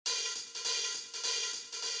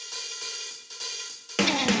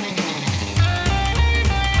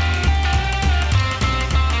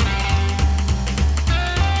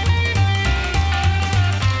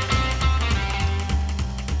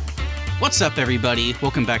What's up, everybody?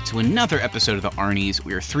 Welcome back to another episode of the Arnies.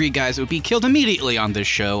 We are three guys that would be killed immediately on this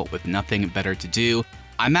show with nothing better to do.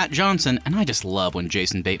 I'm Matt Johnson, and I just love when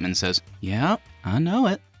Jason Bateman says, "Yeah, I know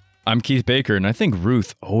it." I'm Keith Baker, and I think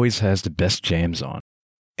Ruth always has the best jams on.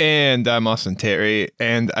 And I'm Austin Terry,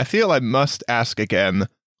 and I feel I must ask again,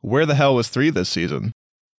 where the hell was 3 this season?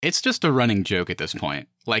 It's just a running joke at this point.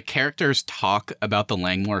 Like, characters talk about the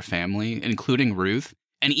Langmore family, including Ruth,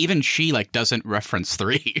 and even she, doesn't reference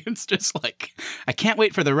 3. It's just like, I can't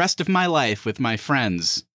wait for the rest of my life with my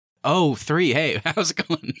friends. Oh, 3, hey, how's it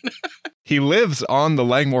going? He lives on the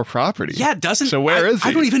Langmore property. Yeah, doesn't. So where is he?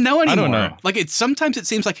 I don't even know anymore. I don't know. Sometimes it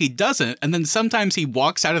seems like he doesn't, and then sometimes he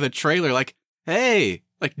walks out of the trailer like, hey,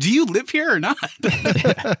 do you live here or not?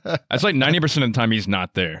 That's like 90% of the time he's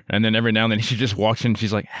not there. And then every now and then she just walks in and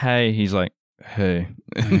she's like, hey. He's like, hey.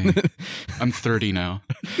 I'm 30 now.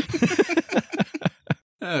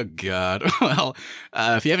 Oh, God. Well,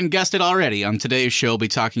 if you haven't guessed it already, on today's show, we'll be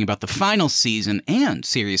talking about the final season and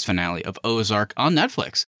series finale of Ozark on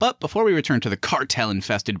Netflix. But before we return to the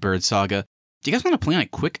cartel-infested bird saga, do you guys want to plan a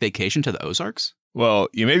quick vacation to the Ozarks? Well,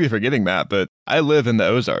 you may be forgetting that, but I live in the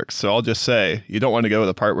Ozarks, so I'll just say, you don't want to go to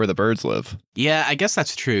the part where the birds live. Yeah, I guess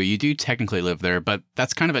that's true. You do technically live there, but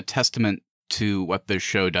that's kind of a testament to what this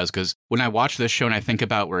show does, because when I watch this show and I think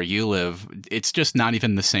about where you live, it's just not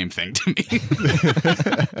even the same thing to me.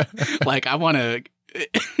 I want to...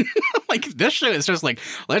 this show is just like,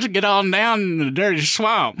 let's get on down in the dirty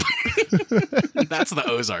swamp. That's the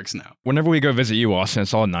Ozarks now. Whenever we go visit you, Austin,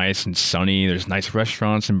 it's all nice and sunny. There's nice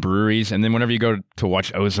restaurants and breweries. And then whenever you go to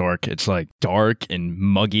watch Ozark, it's like dark and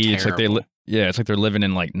muggy. Terrible. It's like they're living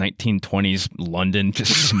in 1920s London,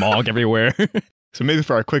 just smog everywhere. So maybe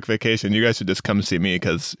for our quick vacation, you guys should just come see me,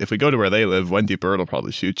 because if we go to where they live, Wendy Bird will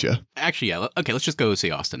probably shoot you. Actually, yeah. Okay, let's just go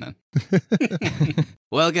see Austin then.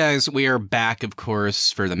 Well, guys, we are back, of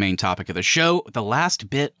course, for the main topic of the show, the last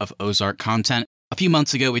bit of Ozark content. A few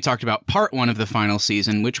months ago, we talked about part 1 of the final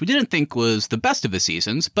season, which we didn't think was the best of the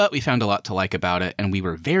seasons, but we found a lot to like about it, and we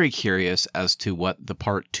were very curious as to what the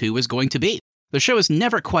part 2 is going to be. The show is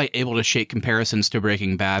never quite able to shake comparisons to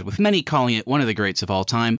Breaking Bad, with many calling it one of the greats of all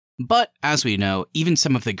time. But, as we know, even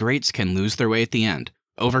some of the greats can lose their way at the end.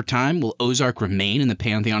 Over time, will Ozark remain in the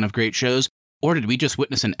pantheon of great shows, or did we just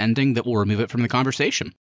witness an ending that will remove it from the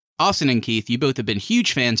conversation? Austin and Keith, you both have been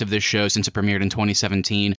huge fans of this show since it premiered in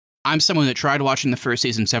 2017. I'm someone that tried watching the first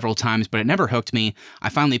season several times, but it never hooked me. I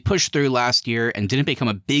finally pushed through last year and didn't become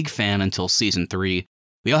a big fan until season 3.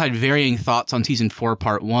 We all had varying thoughts on season 4,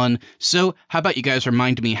 part 1, so how about you guys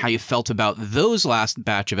remind me how you felt about those last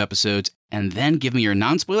batch of episodes, and then give me your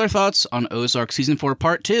non-spoiler thoughts on Ozark season 4,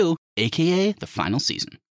 part 2, aka the final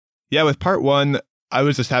season. Yeah, with part 1, I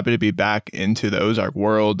was just happy to be back into the Ozark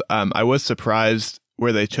world. I was surprised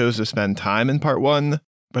where they chose to spend time in part 1,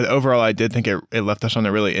 but overall I did think it left us on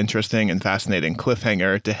a really interesting and fascinating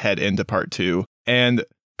cliffhanger to head into part 2. And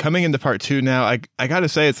coming into part 2 now, I gotta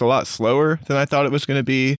say it's a lot slower than I thought it was going to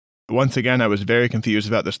be. Once again, I was very confused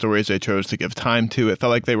about the stories they chose to give time to. It felt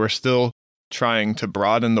like they were still trying to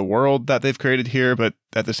broaden the world that they've created here, but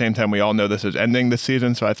at the same time, we all know this is ending this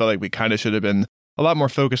season, so I felt like we kind of should have been a lot more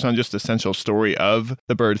focused on just the central story of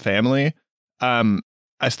the Bird family.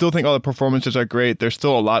 I still think all the performances are great. There's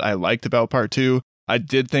still a lot I liked about part 2. I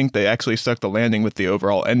did think they actually stuck the landing with the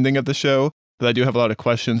overall ending of the show, but I do have a lot of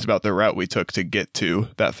questions about the route we took to get to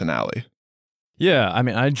that finale. Yeah, I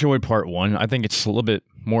mean, I enjoyed part 1. I think it's a little bit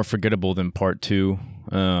more forgettable than part 2.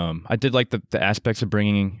 I did like the aspects of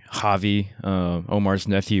bringing Javi, Omar's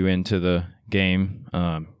nephew, into the game.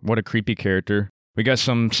 What a creepy character. We got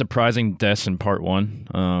some surprising deaths in part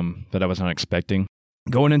 1 that I was not expecting.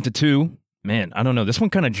 Going into 2, man, I don't know. This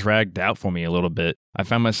one kind of dragged out for me a little bit. I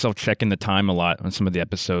found myself checking the time a lot on some of the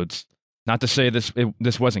episodes. Not to say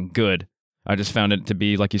this wasn't good. I just found it to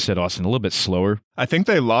be, like you said, Austin, a little bit slower. I think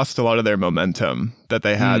they lost a lot of their momentum that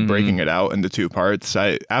they had breaking it out into 2 parts.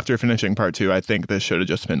 After finishing part 2, I think this should have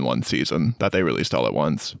just been 1 season that they released all at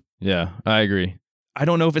once. Yeah, I agree. I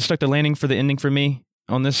don't know if it stuck the landing for the ending for me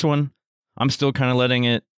on this one. I'm still kind of letting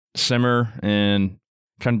it simmer and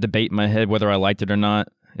trying to debate in my head whether I liked it or not.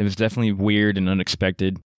 It was definitely weird and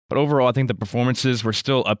unexpected. But overall, I think the performances were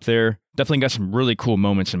still up there. Definitely got some really cool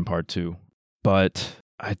moments in part 2. But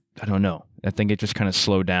I don't know. I think it just kind of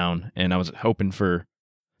slowed down, and I was hoping for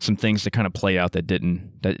some things to kind of play out that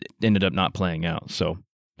ended up not playing out. So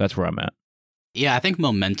that's where I'm at. Yeah, I think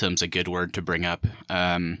momentum's a good word to bring up.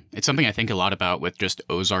 It's something I think a lot about with just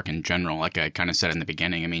Ozark in general, like I kind of said in the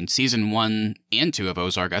beginning. I mean, season 1 and 2 of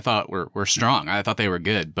Ozark, I thought were strong. I thought they were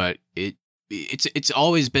good, but it's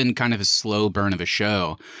always been kind of a slow burn of a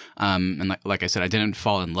show. And like I said, I didn't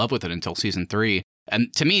fall in love with it until season 3.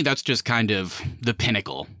 And to me, that's just kind of the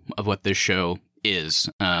pinnacle of what this show is.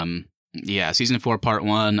 Yeah, season 4, part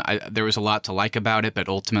 1, there was a lot to like about it, but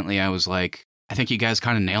ultimately I was like, I think you guys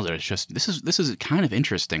kind of nailed it. It's just, this is kind of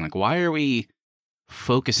interesting. Like, why are we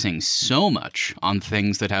focusing so much on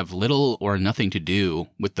things that have little or nothing to do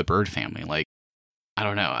with the bird family? Like, I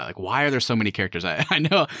don't know. Like, why are there so many characters? I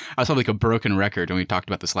know I was probably like a broken record when we talked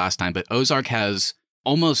about this last time, but Ozark has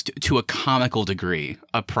almost to a comical degree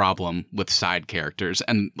a problem with side characters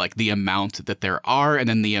and like the amount that there are and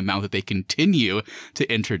then the amount that they continue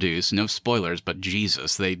to introduce. No spoilers, but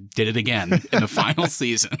Jesus, they did it again in the final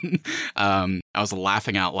season. I was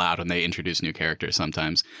laughing out loud when they introduced new characters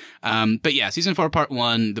sometimes. But yeah, season 4, part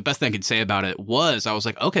 1, the best thing I could say about it was I was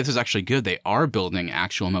like, okay, this is actually good. They are building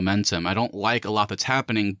actual momentum. I don't like a lot that's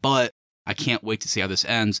happening, but I can't wait to see how this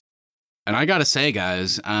ends. And I gotta say,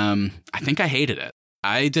 guys, I think I hated it.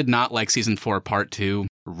 I did not like season 4, part 2,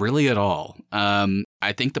 really at all.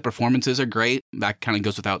 I think the performances are great. That kind of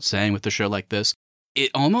goes without saying with a show like this. It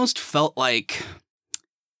almost felt like,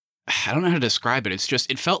 I don't know how to describe it.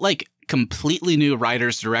 It felt like completely new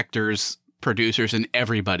writers, directors, producers, and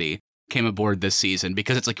everybody came aboard this season,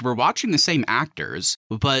 because it's like we're watching the same actors,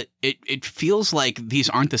 but it feels like these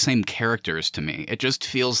aren't the same characters to me. It just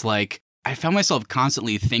feels like I found myself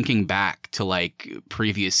constantly thinking back to like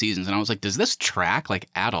previous seasons, and I was like, does this track like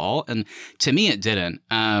at all? And to me, it didn't.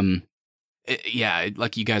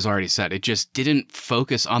 Like you guys already said, it just didn't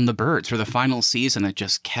focus on the birds. For the final season,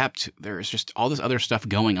 there was just all this other stuff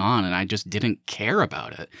going on, and I just didn't care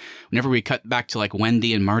about it. Whenever we cut back to like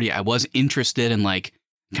Wendy and Marty, I was interested in like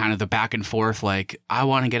kind of the back and forth, like I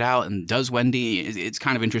want to get out, and does Wendy? It's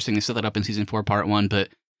kind of interesting. They set that up in season 4, part 1, but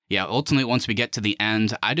yeah, ultimately, once we get to the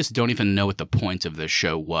end, I just don't even know what the point of this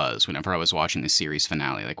show was whenever I was watching the series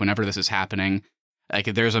finale. Like, whenever this is happening,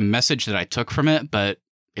 like, there's a message that I took from it, but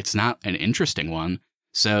it's not an interesting one.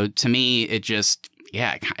 So, to me, it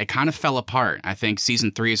kind of fell apart. I think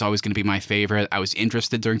season 3 is always going to be my favorite. I was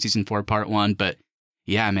interested during season 4, part 1, but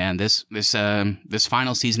yeah, man, this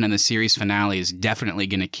final season and the series finale is definitely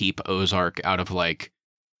going to keep Ozark out of, like,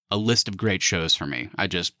 a list of great shows for me. I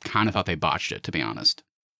just kind of thought they botched it, to be honest.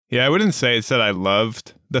 Yeah, I wouldn't say it's that I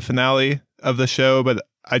loved the finale of the show, but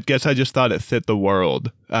I guess I just thought it fit the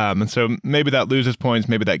world. And so maybe that loses points,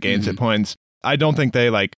 maybe that gains it points. I don't think they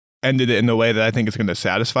like ended it in the way that I think is going to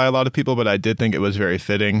satisfy a lot of people, but I did think it was very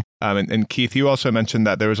fitting. And Keith, you also mentioned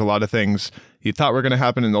that there was a lot of things you thought were going to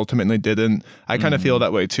happen and ultimately didn't. I kind of feel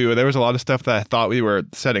that way too. There was a lot of stuff that I thought we were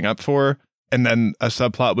setting up for, and then a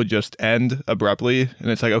subplot would just end abruptly.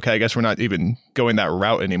 And it's like, okay, I guess we're not even going that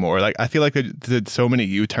route anymore. Like, I feel like they did so many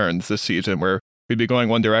U-turns this season where we'd be going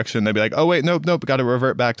one direction. They'd be like, oh, wait, nope, got to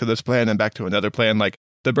revert back to this plan and back to another plan. Like,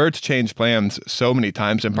 the birds changed plans so many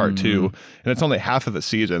times in part 2, and it's only half of a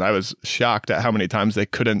season. I was shocked at how many times they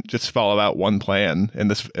couldn't just follow out one plan in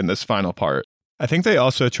this final part. I think they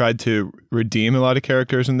also tried to redeem a lot of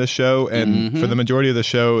characters in this show, and for the majority of the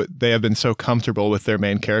show, they have been so comfortable with their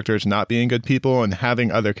main characters not being good people and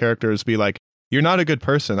having other characters be like, you're not a good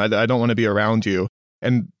person, I don't want to be around you.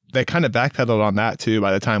 And they kind of backpedaled on that too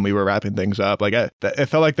by the time we were wrapping things up. Like, it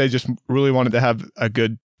felt like they just really wanted to have a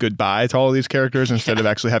good goodbye to all of these characters instead of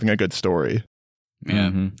actually having a good story. Yeah,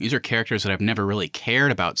 these are characters that I've never really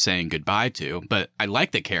cared about saying goodbye to, but I like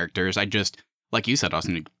the characters. I just, like you said,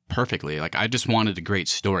 Austin, perfectly. Like, I just wanted a great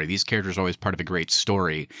story. These characters are always part of a great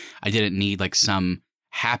story. I didn't need like some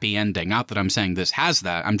happy ending. Not that I'm saying this has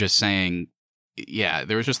that. I'm just saying, yeah,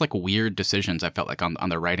 there was just like weird decisions I felt like on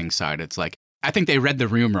the writing side. It's like, I think they read the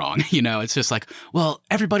room wrong. You know, it's just like, well,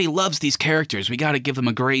 everybody loves these characters. We got to give them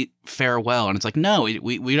a great farewell. And it's like, no,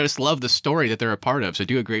 we just love the story that they're a part of. So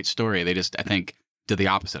do a great story. They just, I think, did the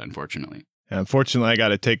opposite, unfortunately. Unfortunately, I got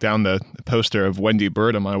to take down the poster of Wendy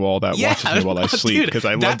Bird on my wall that watches me while I sleep because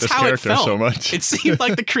I love this character so much. It seemed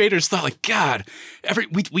like the creators thought, like, God,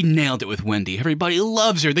 we nailed it with Wendy. Everybody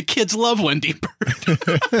loves her. The kids love Wendy Bird.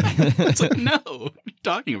 It's like, no, what are you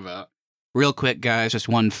talking about? Real quick, guys, just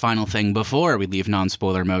one final thing before we leave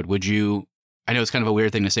non-spoiler mode. I know it's kind of a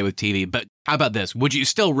weird thing to say with TV, but how about this? Would you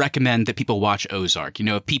still recommend that people watch Ozark? You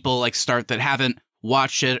know, if people like that haven't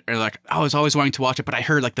watched it, or like, I was always wanting to watch it, but I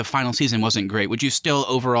heard like the final season wasn't great. Would you still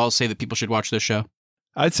overall say that people should watch this show?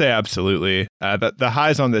 I'd say absolutely. The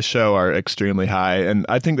highs on this show are extremely high, and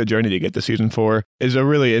I think the journey to get to season 4 is a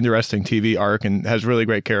really interesting TV arc and has really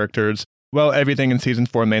great characters. Well, everything in season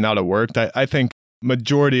 4 may not have worked. I think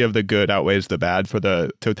majority of the good outweighs the bad for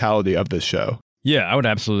the totality of this show. Yeah, I would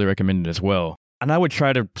absolutely recommend it as well. And I would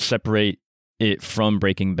try to separate it from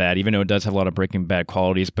Breaking Bad, even though it does have a lot of Breaking Bad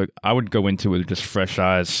qualities, but I would go into it with just fresh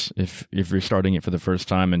eyes if you're starting it for the first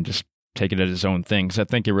time and just take it as its own thing. Because I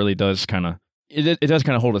think it really does kind of, it does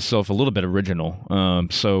kind of hold itself a little bit original.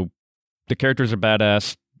 So the characters are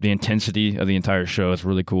badass. The intensity of the entire show is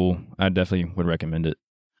really cool. I definitely would recommend it.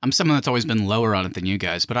 I'm someone that's always been lower on it than you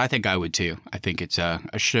guys, but I think I would too. I think it's a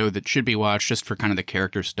show that should be watched just for kind of the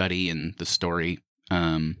character study and the story.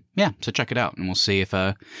 Yeah, so check it out, and we'll see if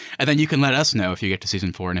and then you can let us know if you get to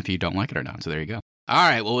season 4 and if you don't like it or not. So there you go. All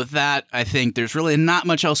right, well, with that, I think there's really not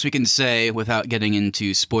much else we can say without getting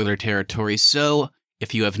into spoiler territory. So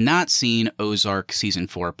if you have not seen Ozark Season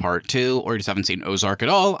 4 Part 2, or just haven't seen Ozark at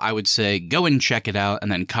all, I would say go and check it out,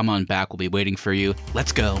 and then come on back. We'll be waiting for you.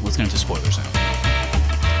 Let's go. Let's get into spoiler zone.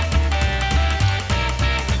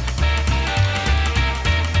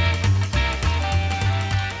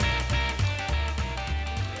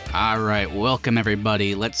 All right, welcome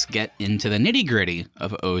everybody. Let's get into the nitty-gritty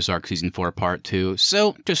of Ozark Season 4 Part 2.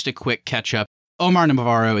 So, just a quick catch-up. Omar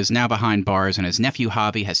Navarro is now behind bars, and his nephew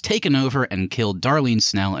Javi has taken over and killed Darlene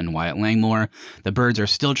Snell and Wyatt Langmore. The Birds are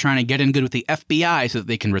still trying to get in good with the FBI so that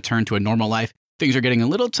they can return to a normal life. Things are getting a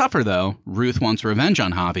little tougher, though. Ruth wants revenge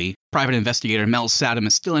on Javi. Private investigator Mel Saddam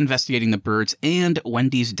is still investigating the Birds, and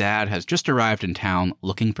Wendy's dad has just arrived in town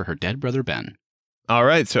looking for her dead brother Ben. All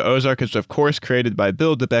right, so Ozark is, of course, created by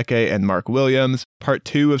Bill DeBecke and Mark Williams. Part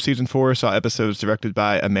 2 of Season 4 saw episodes directed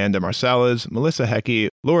by Amanda Marsalis, Melissa Heckey,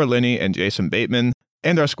 Laura Linney, and Jason Bateman.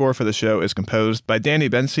 And our score for the show is composed by Danny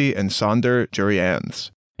Bensi and Sonder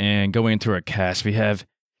Jurians. And going into our cast, we have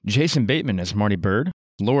Jason Bateman as Marty Bird,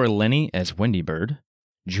 Laura Linney as Wendy Bird,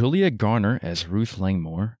 Julia Garner as Ruth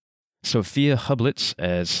Langmore, Sophia Hublitz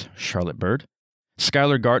as Charlotte Bird,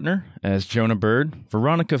 Skylar Gartner as Jonah Bird,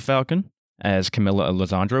 Veronica Falcon as Camilla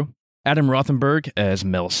Alessandro, Adam Rothenberg as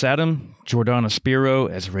Mel Saddam, Jordana Spiro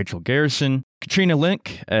as Rachel Garrison, Katrina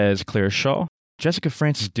Link as Claire Shaw, Jessica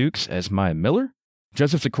Francis Dukes as Maya Miller,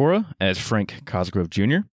 Joseph Sikora as Frank Cosgrove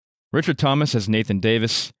Jr., Richard Thomas as Nathan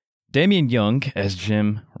Davis, Damian Young as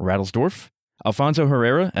Jim Rattlesdorf, Alfonso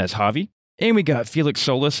Herrera as Javi, and we got Felix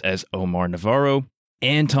Solis as Omar Navarro,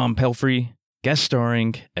 and Tom Pelfrey guest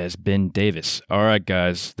starring as Ben Davis. All right,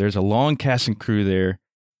 guys, there's a long cast and crew there.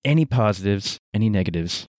 Any positives, any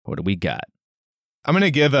negatives? What do we got? I'm going to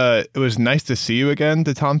give it was nice to see you again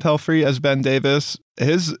to Tom Pelfrey as Ben Davis.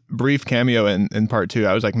 His brief cameo in Part 2,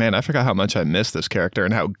 I was like, man, I forgot how much I missed this character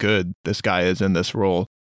and how good this guy is in this role.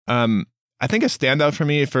 I think a standout for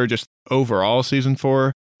me for just overall Season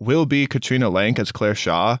 4 will be Katrina Lenk as Claire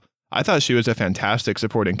Shaw. I thought she was a fantastic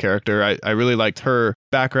supporting character. I really liked her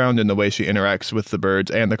background and the way she interacts with the Birds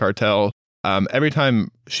and the cartel. Every time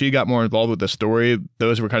she got more involved with the story,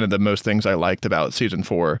 those were kind of the most things I liked about Season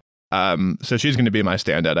 4. So she's going to be my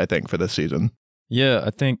standout, I think, for this season. Yeah, I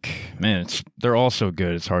think, man, they're all so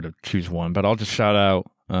good. It's hard to choose one, but I'll just shout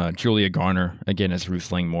out Julia Garner, again, as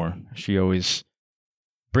Ruth Langmore. She always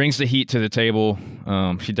brings the heat to the table.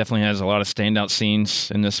 She definitely has a lot of standout scenes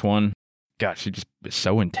in this one. God, she just is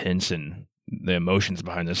so intense, and the emotions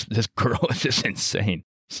behind this girl is just insane.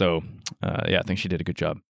 So, yeah, I think she did a good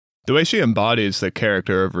job. The way she embodies the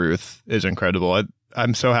character of Ruth is incredible.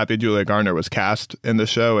 I'm so happy Julia Garner was cast in the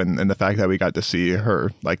show, and the fact that we got to see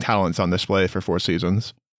her talents on display for 4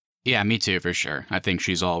 seasons. Yeah, me too, for sure. I think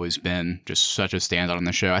she's always been just such a standout on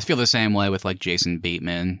the show. I feel the same way with Jason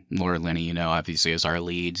Bateman, Laura Linney, obviously as our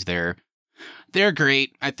leads. They're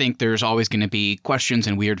great. I think there's always going to be questions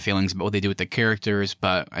and weird feelings about what they do with the characters,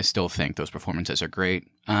 but I still think those performances are great.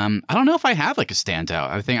 I don't know if I have a standout.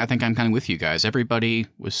 I think I'm kind of with you guys. Everybody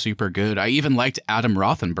was super good. I even liked Adam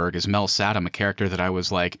Rothenberg as Mel Saddam, a character that I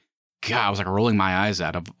was rolling my eyes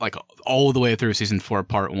at all the way through Season 4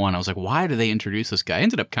 Part 1. I was like, why did they introduce this guy? I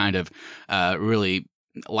ended up kind of really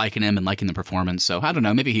liking him and liking the performance. So I don't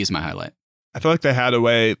know. Maybe he's my highlight. I feel like they had a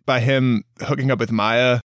way, by him hooking up with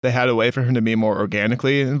Maya, they had a way for him to be more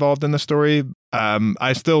organically involved in the story.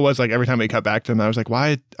 I still was every time we cut back to him, I was like,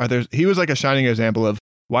 why are there, he was a shining example of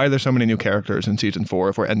why are there so many new characters in Season 4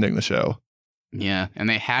 if we're ending the show? Yeah, and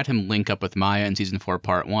they had him link up with Maya in Season 4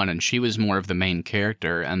 Part 1, and she was more of the main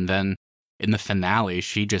character, and then in the finale,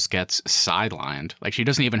 she just gets sidelined. She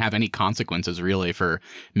doesn't even have any consequences, really, for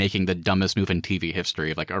making the dumbest move in TV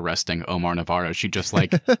history of, arresting Omar Navarro. She just,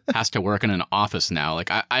 has to work in an office now.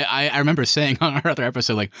 I remember saying on our other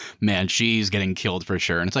episode, man, she's getting killed for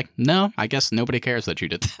sure. And it's no, I guess nobody cares that you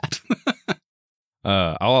did that.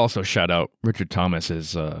 I'll also shout out Richard Thomas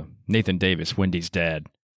as Nathan Davis, Wendy's dad.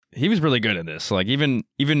 He was really good at this. Even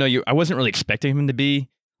though I wasn't really expecting him to be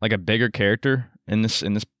a bigger character in this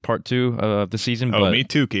Part 2 of the season. Oh, me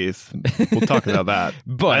too, Keith. We'll talk about that.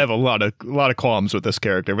 But I have a lot of qualms with this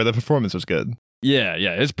character, but the performance was good.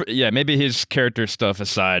 Yeah. Maybe his character stuff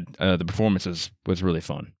aside, the performance was really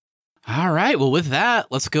fun. All right. Well, with that,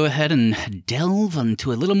 let's go ahead and delve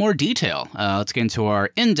into a little more detail. Let's get into our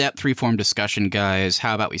in-depth freeform discussion, guys.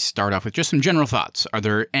 How about we start off with just some general thoughts? Are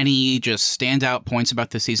there any just standout points about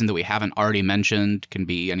this season that we haven't already mentioned? Can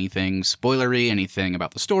be anything spoilery, anything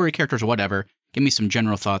about the story, characters, or whatever. Give me some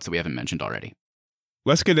general thoughts that we haven't mentioned already.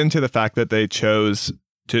 Let's get into the fact that they chose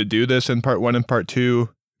to do this in part 1 and part 2,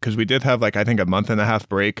 because we did have, I think a month and a half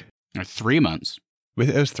break. Or 3 months.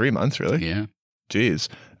 It was 3 months, really? Yeah. Jeez.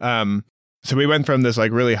 So we went from this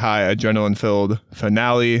really high adrenaline-filled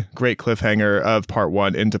finale, great cliffhanger of part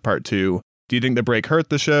 1 into part 2. Do you think the break hurt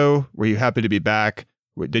the show? Were you happy to be back?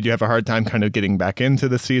 Did you have a hard time kind of getting back into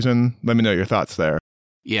the season? Let me know your thoughts there.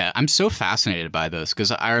 Yeah, I'm so fascinated by this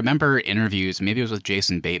because I remember interviews, maybe it was with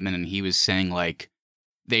Jason Bateman, and he was saying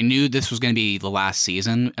they knew this was going to be the last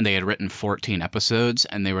season and they had written 14 episodes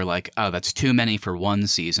and they were like, oh, that's too many for one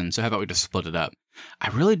season. So how about we just split it up? I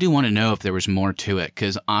really do want to know if there was more to it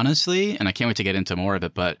because honestly, and I can't wait to get into more of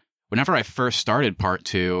it, but whenever I first started part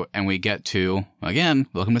 2 and we get to, again,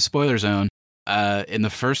 welcome to Spoiler Zone, in the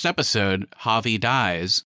first episode, Javi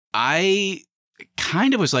dies, I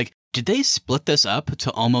kind of was like, did they split this up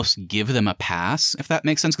to almost give them a pass, if that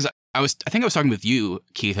makes sense? Because I think I was talking with you,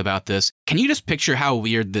 Keith, about this. Can you just picture how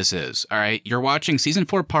weird this is? All right, you're watching season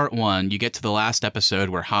 4, part 1. You get to the last episode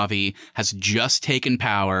where Javi has just taken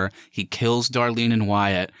power. He kills Darlene and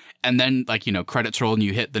Wyatt, and then credits roll and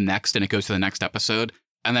you hit the next, and it goes to the next episode,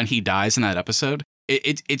 and then he dies in that episode.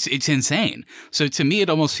 It's insane. So to me, it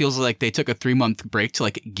almost feels like they took a 3-month break to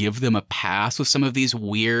give them a pass with some of these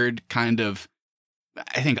weird kind of,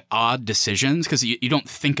 I think, odd decisions, because you don't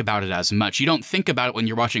think about it as much. You don't think about it when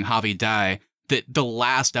you're watching Javi die, that the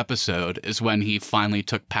last episode is when he finally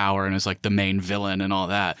took power and is the main villain and all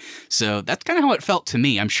that. So that's kind of how it felt to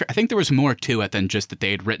me. I think there was more to it than just that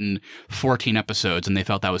they had written 14 episodes and they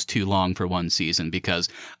felt that was too long for one season, because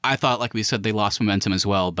I thought, like we said, they lost momentum as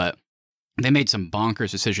well, but they made some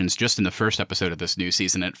bonkers decisions just in the first episode of this new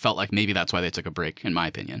season. It felt like maybe that's why they took a break, in my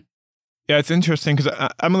opinion. Yeah, it's interesting because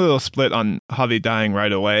I'm a little split on Javi dying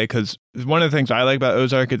right away, because one of the things I like about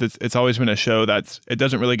Ozark is it's always been a show it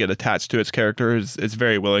doesn't really get attached to its characters. It's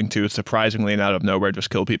very willing to, surprisingly and out of nowhere,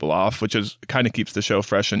 just kill people off, which is kind of keeps the show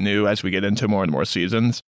fresh and new as we get into more and more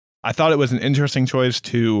seasons. I thought it was an interesting choice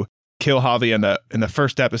to kill Javi in the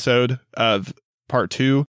first episode of part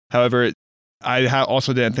 2. However, I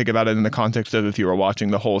also didn't think about it in the context of if you were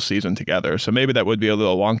watching the whole season together. So maybe that would be a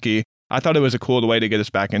little wonky. I thought it was a cool way to get us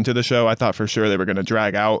back into the show. I thought for sure they were going to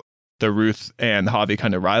drag out the Ruth and Javi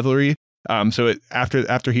kind of rivalry. So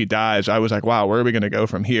after he dies, I was like, wow, where are we going to go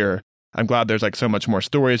from here? I'm glad there's so much more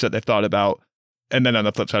stories that they've thought about. And then on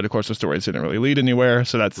the flip side, of course, the stories didn't really lead anywhere.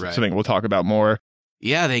 So that's something we'll talk about more.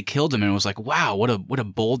 Yeah, they killed him and it was like, wow, what a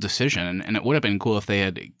bold decision. And it would have been cool if they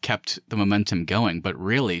had kept the momentum going. But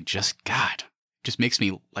really, just makes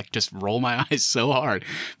me just roll my eyes so hard.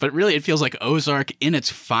 But really, it feels like Ozark in its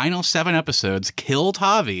final 7 episodes killed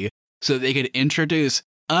Javi so they could introduce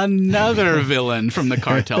another villain from the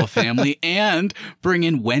cartel family and bring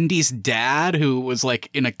in Wendy's dad, who was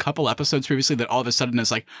in a couple episodes previously that all of a sudden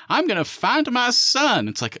is I'm going to find my son.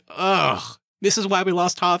 It's ugh, this is why we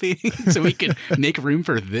lost Javi, so we could make room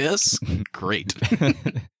for this? Great.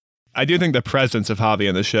 I do think the presence of Javi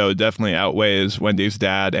in the show definitely outweighs Wendy's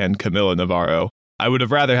dad and Camila Navarro. I would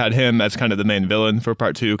have rather had him as kind of the main villain for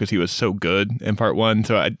part 2 because he was so good in part 1.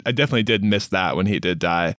 So I definitely did miss that when he did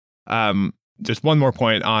die. Just one more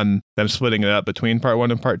point on them splitting it up between part 1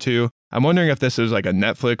 and part 2. I'm wondering if this is a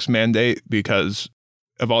Netflix mandate because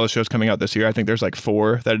of all the shows coming out this year. I think there's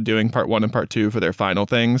 4 that are doing part 1 and part 2 for their final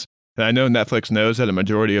things. And I know Netflix knows that a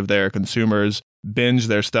majority of their consumers binge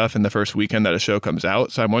their stuff in the first weekend that a show comes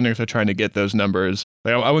out. So I'm wondering if they're trying to get those numbers.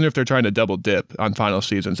 I wonder if they're trying to double dip on final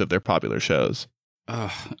seasons of their popular shows.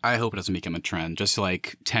 I hope it doesn't become a trend. Just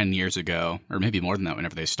 10 years ago, or maybe more than that,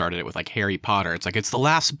 whenever they started it with Harry Potter, it's it's the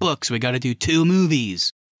last book, so we got to do 2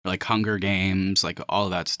 movies. Or Hunger Games, all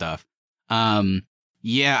of that stuff.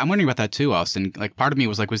 Yeah, I'm wondering about that too, Austin. Part of me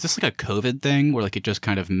was was this a COVID thing where it just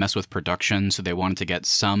kind of messed with production, so they wanted to get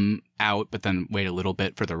some out, but then wait a little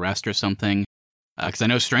bit for the rest or something? Because I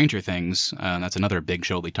know Stranger Things, that's another big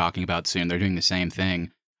show we'll be talking about soon. They're doing the same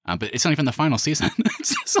thing. But it's not even the final season.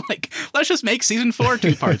 It's just let's just make season 4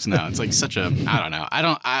 2 parts now. It's such a, I don't know. I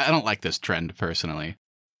don't like this trend personally.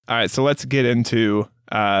 All right, so let's get into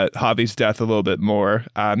Javi's death a little bit more.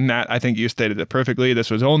 Matt, I think you stated it perfectly.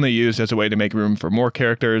 This was only used as a way to make room for more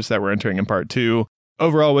characters that were entering in part 2.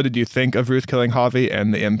 Overall, what did you think of Ruth killing Javi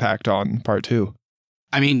and the impact on part 2?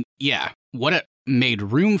 I mean, yeah, what it made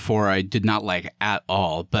room for, I did not like at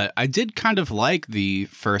all, but I did kind of like the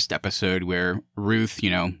first episode where Ruth,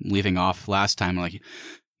 leaving off last time,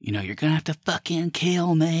 you're going to have to fucking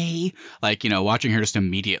kill me. Like, watching her just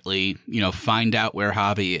immediately, find out where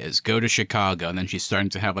Javi is, go to Chicago. And then she's starting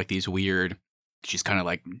to have like these weird, she's kind of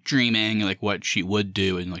like dreaming like what she would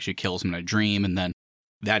do. And like she kills him in a dream. And then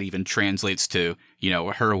that even translates to,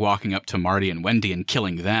 her walking up to Marty and Wendy and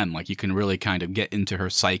killing them. Like you can really kind of get into her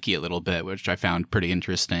psyche a little bit, which I found pretty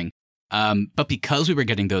interesting. But because we were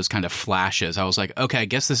getting those kind of flashes, I was like, okay, I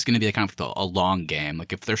guess this is going to be a kind of a long game.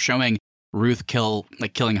 Like if they're showing Ruth killing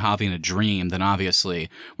Javi in a dream, then obviously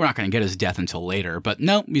we're not going to get his death until later. But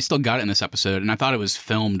no, we still got it in this episode, and I thought it was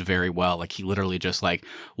filmed very well. Like he literally just like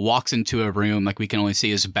walks into a room, like we can only see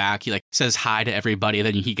his back. He like says hi to everybody,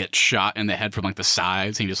 then he gets shot in the head from like the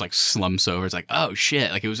sides, and he just like slumps over. It's like, oh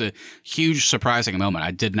shit! Like it was a huge surprising moment.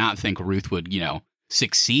 I did not think Ruth would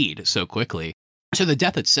succeed so quickly. So the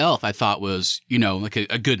death itself, I thought was, like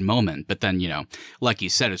a good moment. But then, like you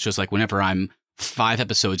said, it's just like whenever I'm 5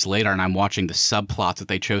 episodes later and I'm watching the subplots that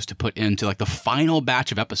they chose to put into like the final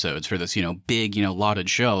batch of episodes for this, big, lauded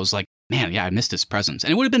show, I was like, man, yeah, I missed his presence.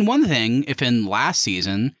 And it would have been one thing if in last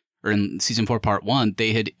season or in season 4, part 1,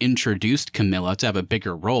 they had introduced Camilla to have a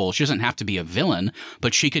bigger role. She doesn't have to be a villain,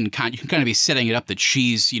 but you can kind of be setting it up that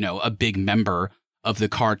she's, a big member of the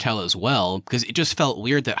cartel as well, because it just felt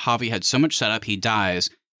weird that Javi had so much setup, he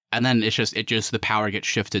dies, and then it just the power gets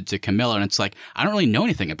shifted to Camilla, and it's like, I don't really know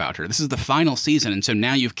anything about her. This is the final season, and so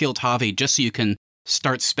now you've killed Javi just so you can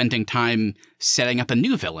start spending time setting up a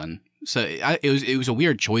new villain. So it was a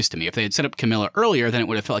weird choice to me. If they had set up Camilla earlier, then it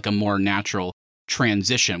would have felt like a more natural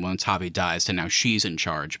transition once Javi dies to now she's in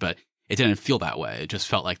charge, but it didn't feel that way. It just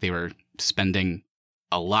felt like they were spending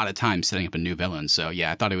a lot of time setting up a new villain. So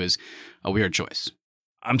yeah, I thought it was a weird choice.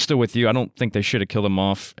 I'm still with you. I don't think they should have killed him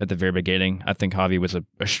off at the very beginning. I think Javi was a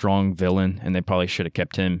strong villain, and they probably should have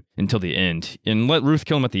kept him until the end and let Ruth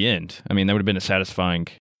kill him at the end. I mean, that would have been a satisfying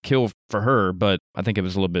kill for her, but I think it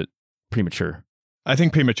was a little bit premature. I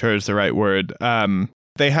think premature is the right word.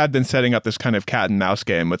 They had been setting up this kind of cat and mouse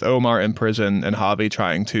game with Omar in prison and Javi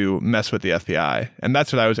trying to mess with the FBI. And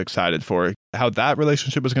that's what I was excited for. How that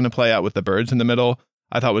relationship was going to play out with the birds in the middle,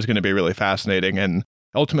 I thought was going to be really fascinating, and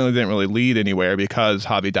ultimately didn't really lead anywhere because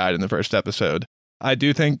Javi died in the first episode. I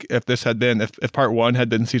do think if this had been, if part 1 had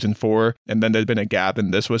been season 4 and then there'd been a gap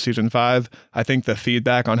and this was season 5, I think the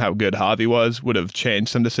feedback on how good Javi was would have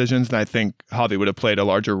changed some decisions. And I think Javi would have played a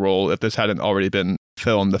larger role if this hadn't already been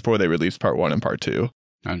filmed before they released part 1 and part 2.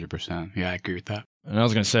 100%. Yeah, I agree with that. And I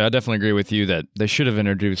was going to say, I definitely agree with you that they should have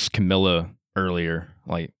introduced Camilla earlier,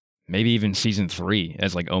 like maybe even season 3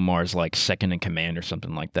 as like Omar's like second in command or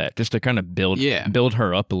something like that, just to kind of build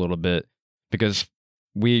her up a little bit, because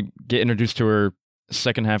we get introduced to her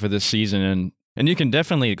second half of this season, and you can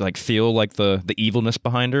definitely like feel like the evilness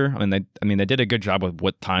behind her. I mean they did a good job with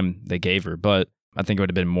what time they gave her, but I think it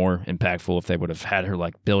would have been more impactful if they would have had her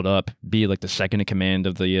like build up, be like the second in command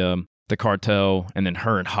of the cartel, and then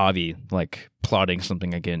her and Javi like plotting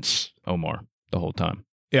something against Omar the whole time.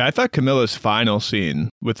 Yeah, I thought Camilla's final scene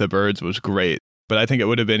with the birds was great, but I think it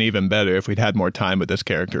would have been even better if we'd had more time with this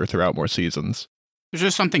character throughout more seasons. There's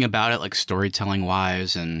just something about it, like storytelling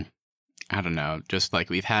wise, and I don't know, just like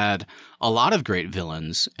we've had a lot of great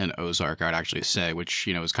villains in Ozark, I'd actually say, which,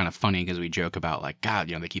 is kind of funny because we joke about like, God,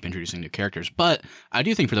 they keep introducing new characters. But I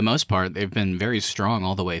do think for the most part, they've been very strong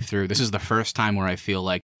all the way through. This is the first time where I feel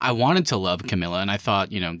like I wanted to love Camilla, and I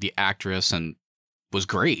thought, the actress and was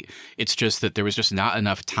great. It's just that there was just not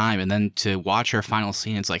enough time. And then to watch her final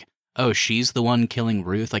scene, it's like, oh, she's the one killing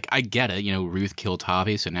Ruth. Like, I get it. Ruth killed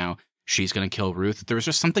Javi, so now she's going to kill Ruth. There was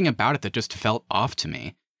just something about it that just felt off to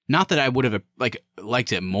me. Not that I would have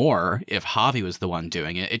liked it more if Javi was the one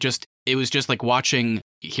doing it. It was just like watching,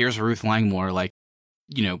 here's Ruth Langmore, like,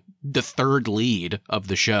 the third lead of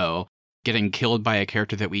the show, getting killed by a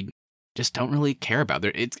character that we just don't really care about.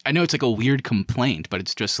 I know it's like a weird complaint, but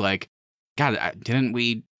it's just like, God, didn't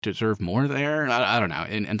we deserve more there? I don't know.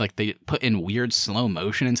 And like they put in weird slow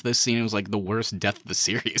motion into this scene. It was like the worst death of the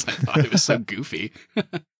series. I thought it was so goofy.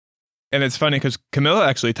 And it's funny because Camilla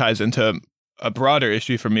actually ties into a broader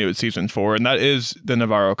issue for me with season 4, and that is the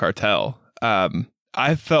Navarro cartel.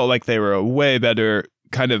 I felt like they were a way better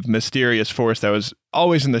kind of mysterious force that was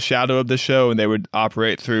always in the shadow of the show, and they would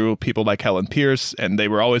operate through people like Helen Pierce, and they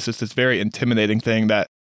were always just this very intimidating thing that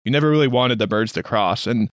you never really wanted the birds to cross.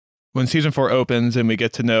 And when season 4 opens and we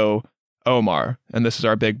get to know Omar, and this is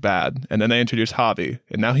our big bad, and then they introduce Javi,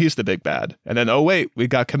 and now he's the big bad, and then, oh wait, we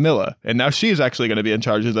got Camilla, and now she's actually going to be in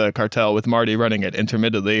charge of the cartel with Marty running it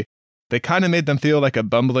intermittently. They kind of made them feel like a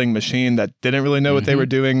bumbling machine that didn't really know what they were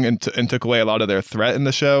doing, and took away a lot of their threat in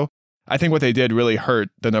the show. I think what they did really hurt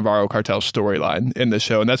the Navarro cartel storyline in the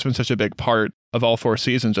show, and that's been such a big part of all 4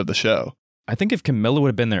 seasons of the show. I think if Camilla would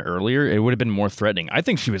have been there earlier, it would have been more threatening. I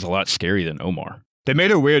think she was a lot scarier than Omar. They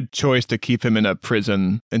made a weird choice to keep him in a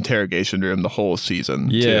prison interrogation room the whole season.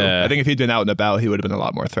 Yeah. Too. I think if he'd been out and about, he would have been a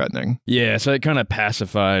lot more threatening. Yeah, so it kind of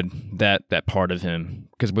pacified that part of him.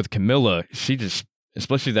 Because with Camilla, she just,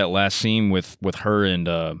 especially that last scene with her and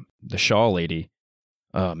the Shaw lady,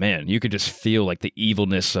 oh man, you could just feel like the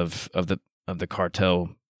evilness of the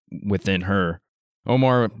cartel within her.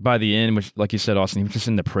 Omar, by the end, which, like you said, Austin, he was just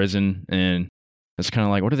in the prison, and it's kind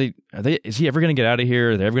of like, what are they? Is he ever going to get out of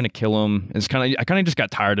here? Are they ever going to kill him? I kind of just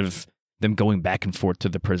got tired of them going back and forth to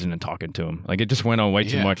the prison and talking to him. Like, it just went on way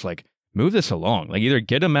too much. Like, move this along. Like, either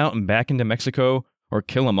get him out and back into Mexico or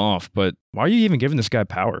kill him off. But why are you even giving this guy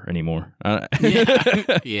power anymore?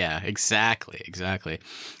 Yeah, exactly.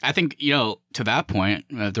 I think, to that point,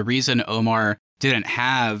 the reason Omar didn't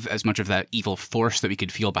have as much of that evil force that we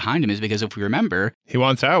could feel behind him is because, if we remember, he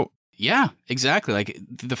wants out. Yeah, exactly. Like,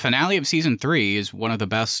 the finale of season 3 is one of the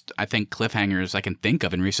best, I think, cliffhangers I can think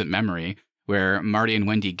of in recent memory, where Marty and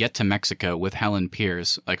Wendy get to Mexico with Helen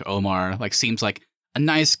Pierce. Like, Omar, seems like a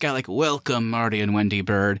nice guy, like, welcome, Marty and Wendy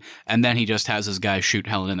Bird. And then he just has this guy shoot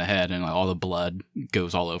Helen in the head, and all the blood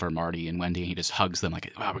goes all over Marty and Wendy. And he just hugs them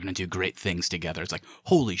like, wow, we're going to do great things together. It's like,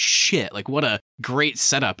 holy shit. Like, what a great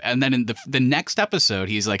setup. And then in the next episode,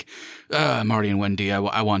 he's like, Marty and Wendy,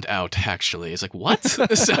 I want out, actually. It's like, what?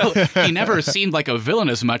 So he never seemed like a villain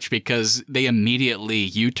as much because they immediately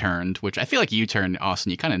U-turned, which I feel like U-turn,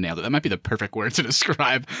 Austin, you kind of nailed it. That might be the perfect word to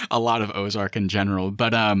describe a lot of Ozark in general.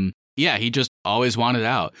 But, yeah, he just always wanted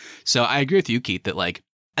out. So I agree with you, Keith, that, like,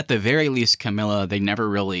 at the very least, Camilla, they never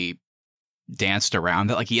really danced around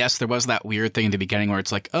it. Like, yes, there was that weird thing in the beginning where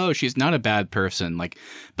it's like, oh, she's not a bad person. Like,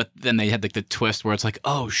 but then they had, like, the twist where it's like,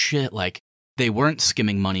 oh, shit, like, they weren't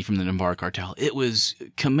skimming money from the Navarre cartel. It was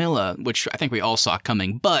Camilla, which I think we all saw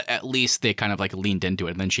coming, but at least they kind of, like, leaned into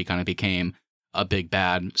it, and then she kind of became a big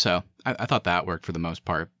bad. So I thought that worked for the most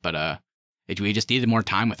part, but we just needed more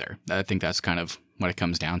time with her. I think that's kind of what it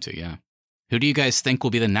comes down to, yeah. Who do you guys think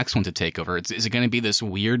will be the next one to take over? Is it going to be this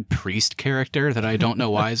weird priest character that I don't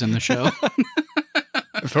know why is in the show?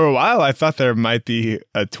 For a while, I thought there might be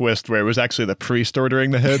a twist where it was actually the priest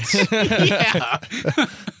ordering the hits. Yeah.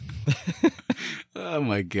 Oh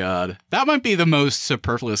my god. That might be the most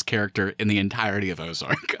superfluous character in the entirety of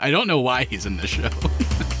Ozark. I don't know why he's in the show.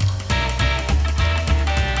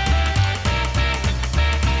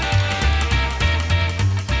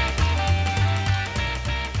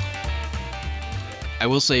 I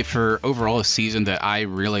will say, for overall a season that I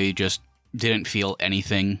really just didn't feel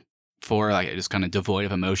anything for, like, it was kind of devoid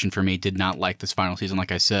of emotion for me, did not like this final season,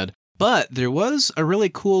 like I said. But there was a really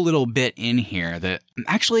cool little bit in here that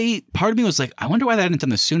actually, part of me was like, I wonder why they hadn't done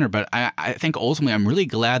this sooner, but I think ultimately I'm really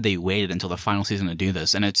glad they waited until the final season to do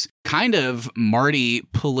this. And it's kind of Marty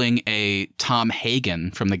pulling a Tom Hagen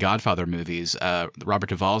from the Godfather movies, Robert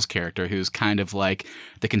Duvall's character, who's kind of like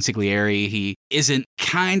the consigliere. He isn't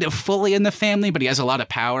kind of fully in the family, but he has a lot of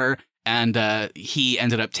power. And he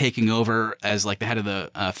ended up taking over as, like, the head of the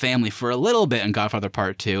family for a little bit in Godfather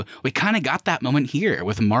Part 2. We kind of got that moment here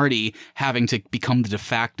with Marty having to become the de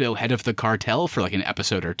facto head of the cartel for, like, an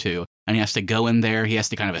episode or two. And he has to go in there. He has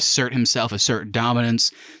to kind of assert himself, assert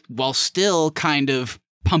dominance, while still kind of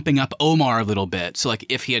pumping up Omar a little bit. So, like,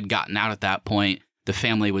 if he had gotten out at that point, the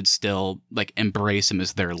family would still, like, embrace him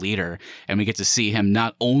as their leader. And we get to see him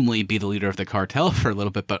not only be the leader of the cartel for a little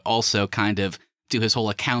bit, but also kind of do his whole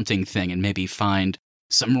accounting thing and maybe find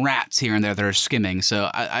some rats here and there that are skimming.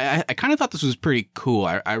 So I kind of thought this was pretty cool.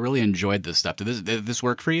 I really enjoyed this stuff. Did this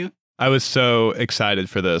work for you? I was so excited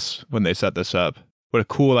for this when they set this up. What a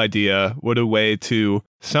cool idea. What a way to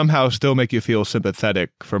somehow still make you feel sympathetic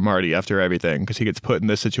for Marty after everything, because he gets put in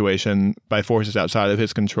this situation by forces outside of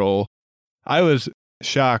his control. I was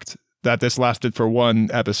shocked that this lasted for one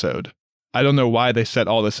episode. I don't know why they set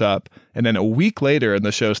all this up. And then a week later in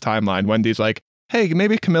the show's timeline, Wendy's like, hey,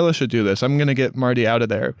 maybe Camilla should do this. I'm going to get Marty out of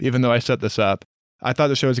there, even though I set this up. I thought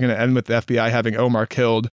the show was going to end with the FBI having Omar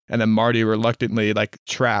killed and then Marty reluctantly, like,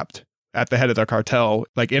 trapped at the head of the cartel,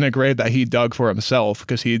 like, in a grave that he dug for himself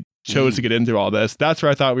because he chose to get into all this. That's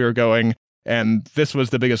where I thought we were going. And this was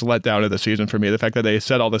the biggest letdown of the season for me, the fact that they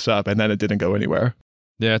set all this up and then it didn't go anywhere.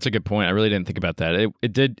 Yeah, that's a good point. I really didn't think about that.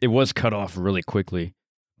 It was cut off really quickly.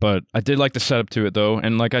 But I did like the setup to it, though.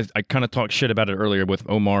 And like I kind of talked shit about it earlier with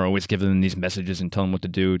Omar always giving them these messages and telling them what to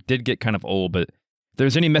do. It did get kind of old, but if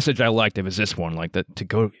there's any message I liked, it was this one. Like, that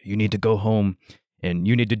you need to go home and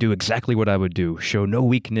you need to do exactly what I would do. Show no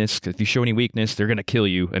weakness, because if you show any weakness, they're going to kill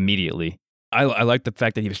you immediately. I like the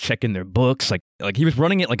fact that he was checking their books. Like he was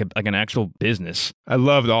running it like an actual business. I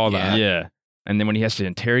loved all that. Yeah. And then when he has to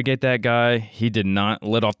interrogate that guy, he did not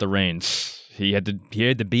let off the reins. He had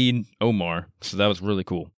to be Omar, so that was really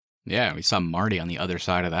cool. Yeah, we saw Marty on the other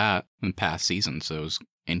side of that in past seasons, so it was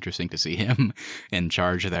interesting to see him in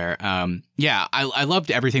charge there. Yeah, I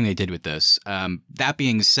loved everything they did with this. That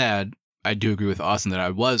being said, I do agree with Austin that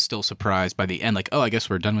I was still surprised by the end, like, oh, I guess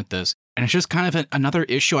we're done with this. And it's just kind of another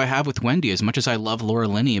issue I have with Wendy, as much as I love Laura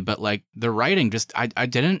Linney, but like the writing just, I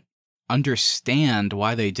didn't understand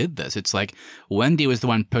why they did this. It's like Wendy was the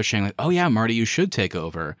one pushing, like, oh yeah, Marty, you should take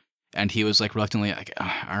over. And he was like reluctantly like,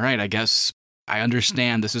 all right, I guess I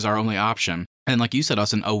understand this is our only option. And like you said,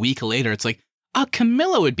 Austin, a week later, it's like, oh,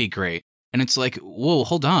 Camilla would be great. And it's like, whoa,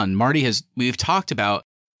 hold on. We've talked about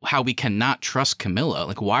how we cannot trust Camilla.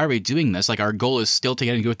 Like, why are we doing this? Like, our goal is still to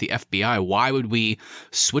get into with the FBI. Why would we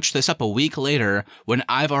switch this up a week later when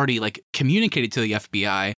I've already like communicated to the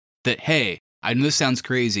FBI that, hey, I know this sounds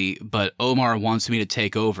crazy, but Omar wants me to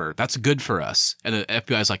take over. That's good for us. And the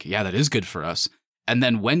FBI is like, yeah, that is good for us. And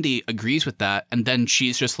then Wendy agrees with that. And then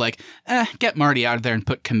she's just like, get Marty out of there and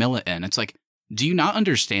put Camilla in. It's like, do you not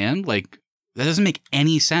understand? Like, that doesn't make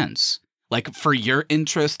any sense. Like, for your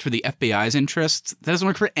interest, for the FBI's interest, that doesn't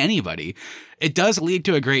work for anybody. It does lead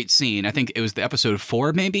to a great scene. I think it was the episode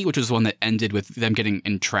 4, maybe, which was the one that ended with them getting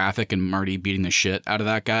in traffic and Marty beating the shit out of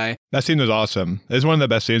that guy. That scene was awesome. It's one of the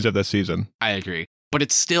best scenes of this season. I agree. But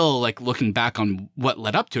it's still, like, looking back on what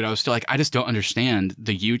led up to it, I was still like, I just don't understand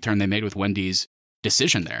the U-turn they made with Wendy's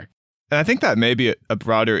decision there. And I think that may be a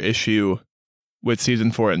broader issue with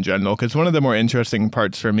season 4 in general, because one of the more interesting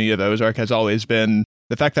parts for me of Ozark has always been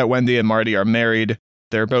the fact that Wendy and Marty are married.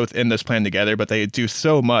 They're both in this plan together, but they do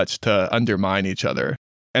so much to undermine each other.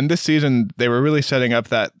 And this season, they were really setting up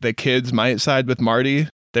that the kids might side with Marty.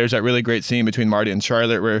 There's that really great scene between Marty and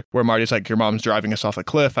Charlotte where Marty's like, your mom's driving us off a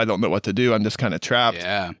cliff. I don't know what to do. I'm just kind of trapped.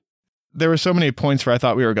 Yeah. There were so many points where I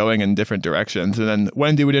thought we were going in different directions. And then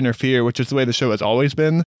Wendy would interfere, which is the way the show has always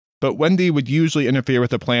been. But Wendy would usually interfere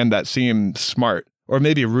with a plan that seemed smart or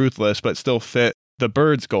maybe ruthless, but still fit the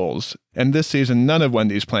Birds' goals. And this season, none of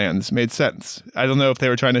Wendy's plans made sense. I don't know if they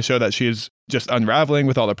were trying to show that she's just unraveling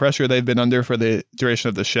with all the pressure they've been under for the duration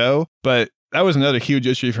of the show. But that was another huge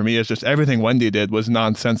issue for me, is just everything Wendy did was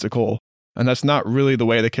nonsensical. And that's not really the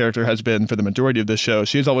way the character has been for the majority of the show.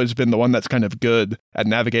 She's always been the one that's kind of good at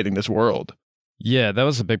navigating this world. Yeah, that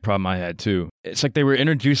was a big problem I had too. It's like they were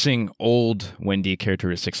introducing old Wendy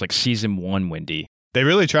characteristics, like season 1 Wendy. They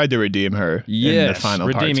really tried to redeem her in the final parts of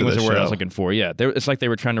the show. Redeeming was the word I was looking for. Yeah, it's like they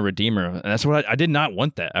were trying to redeem her, and that's what I did not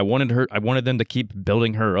want. That I wanted them to keep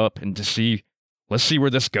building her up and to see. Let's see where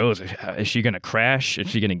this goes. Is she going to crash? Is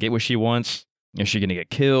she going to get what she wants? Is she going to get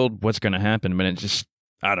killed? What's going to happen? But it just,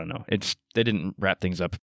 I don't know. They didn't wrap things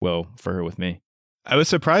up well for her with me. I was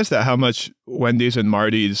surprised at how much Wendy's and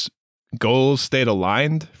Marty's goals stayed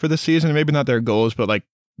aligned for the season. Maybe not their goals, but like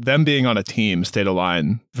them being on a team stayed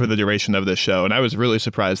aligned for the duration of the show. And I was really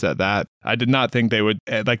surprised at that. I did not think they would,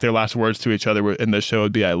 like, their last words to each other in the show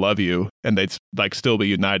would be, I love you. And they'd like still be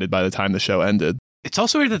united by the time the show ended. It's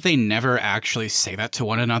also weird that they never actually say that to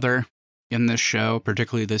one another in this show,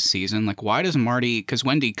 particularly this season. Like, why does Marty, because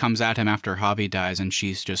Wendy comes at him after Javi dies and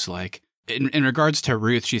she's just like, in regards to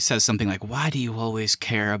Ruth, she says something like, why do you always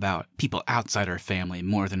care about people outside our family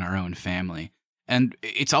more than our own family? And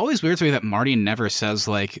it's always weird to me that Marty never says,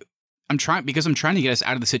 like, I'm trying to get us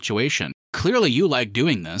out of the situation. Clearly you like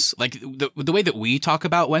doing this. Like, the way that we talk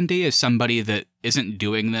about Wendy is somebody that isn't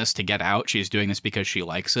doing this to get out. She's doing this because she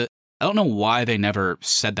likes it. I don't know why they never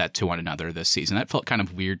said that to one another this season. That felt kind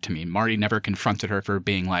of weird to me. Marty never confronted her for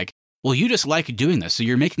being like, well, you just like doing this, so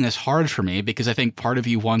you're making this hard for me because I think part of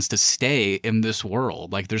you wants to stay in this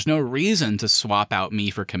world. Like, there's no reason to swap out me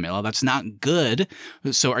for Camilla. That's not good.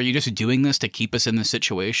 So are you just doing this to keep us in this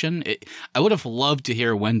situation? I would have loved to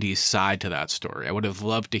hear Wendy's side to that story. I would have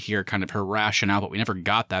loved to hear kind of her rationale, but we never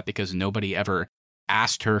got that because nobody ever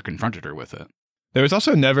asked her, confronted her with it. There was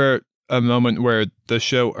also never a moment where the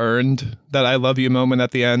show earned that I love you moment at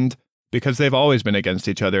the end, because they've always been against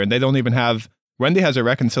each other, and they don't even have... Wendy has a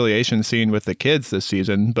reconciliation scene with the kids this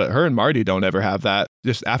season, but her and Marty don't ever have that.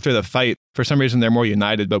 Just after the fight, for some reason they're more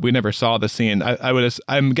united, but we never saw the scene.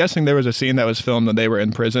 I'm guessing there was a scene that was filmed when they were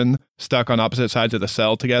in prison, stuck on opposite sides of the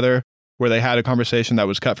cell together, where they had a conversation that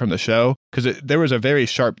was cut from the show, because there was a very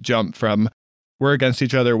sharp jump from we're against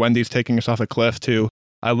each other, Wendy's taking us off a cliff, to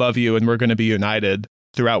I love you and we're going to be united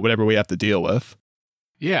throughout whatever we have to deal with.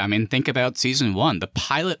 Yeah, I mean, think about season 1. The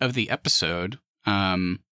pilot of the episode,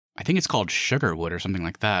 I think it's called Sugarwood or something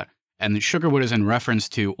like that. And the Sugarwood is in reference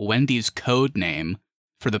to Wendy's code name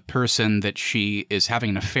for the person that she is having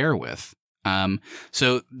an affair with.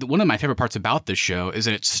 So one of my favorite parts about this show is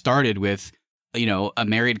that it started with a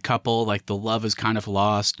married couple, like the love is kind of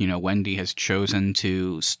lost. Wendy has chosen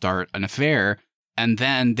to start an affair, and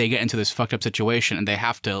then they get into this fucked up situation, and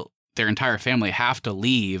their entire family have to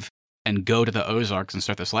leave and go to the Ozarks and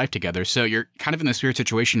start this life together. So you're kind of in this weird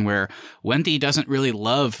situation where Wendy doesn't really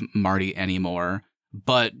love Marty anymore,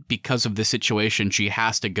 but because of this situation, she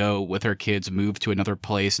has to go with her kids, move to another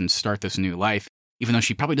place and start this new life, even though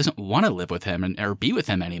she probably doesn't want to live with him or be with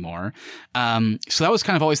him anymore. So that was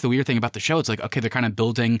kind of always the weird thing about the show. It's like, okay, they're kind of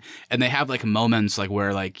building, and they have like moments like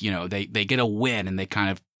where like, they get a win and they kind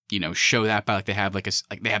of, show that by like they have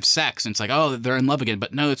they have sex, and it's like, oh, they're in love again.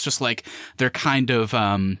 But no, it's just like they're kind of,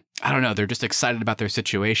 I don't know, they're just excited about their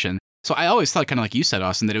situation. So I always thought, kind of like you said,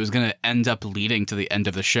 Austin, that it was going to end up leading to the end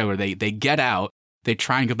of the show where they get out, they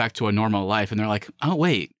try and go back to a normal life, and they're like, oh,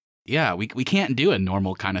 wait, yeah, we can't do a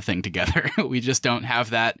normal kind of thing together. We just don't have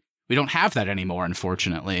that. We don't have that anymore,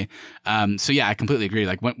 unfortunately. So yeah, I completely agree.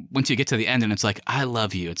 Like once you get to the end and it's like, I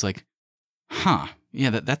love you, it's like, huh, yeah,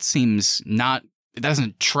 that seems not, it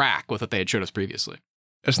doesn't track with what they had showed us previously.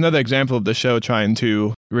 It's another example of the show trying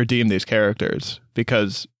to redeem these characters,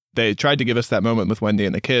 because they tried to give us that moment with Wendy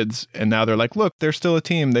and the kids, and now they're like, look, they're still a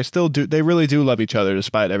team. They really do love each other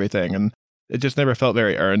despite everything. And it just never felt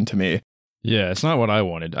very earned to me. Yeah, it's not what I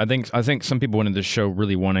wanted. I think some people wanted this show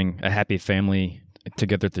really wanting a happy family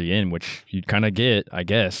together at the end, which you'd kind of get, I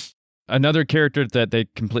guess. Another character that they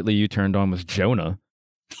completely U-turned on was Jonah.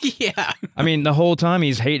 Yeah. I mean, the whole time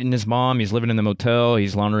he's hating his mom, he's living in the motel,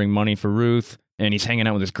 he's laundering money for Ruth, and he's hanging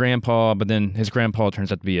out with his grandpa, but then his grandpa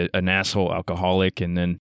turns out to be an asshole alcoholic, and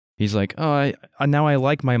then he's like, oh, now I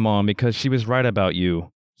like my mom because she was right about you.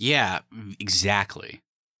 Yeah, exactly.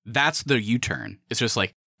 That's the U-turn. It's just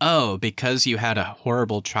like, oh, because you had a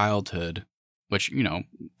horrible childhood, which,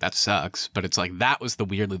 that sucks, but it's like that was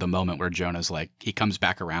weirdly the moment where Jonah's like, he comes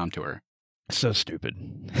back around to her. So stupid.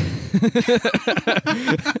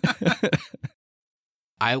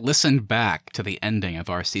 I listened back to the ending of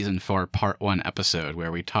our season 4 part 1 episode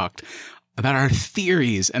where we talked about our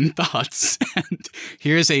theories and thoughts. And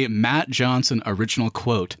here's a Matt Johnson original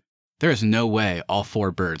quote. There is no way all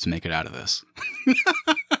 4 birds make it out of this.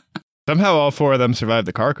 Somehow all 4 of them survived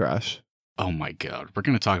the car crash. Oh my God. We're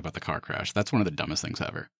going to talk about the car crash. That's one of the dumbest things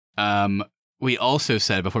ever. We also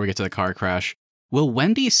said, before we get to the car crash, will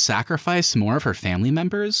Wendy sacrifice more of her family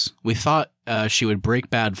members? We thought she would break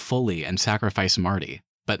bad fully and sacrifice Marty.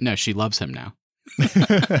 But no, she loves him now.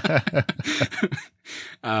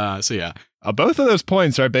 So yeah. Both of those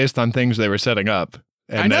points are based on things they were setting up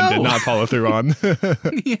and then did not follow through on.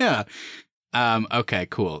 Yeah. Okay,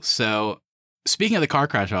 cool. So speaking of the car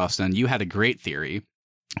crash, Austin, you had a great theory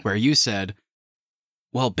where you said,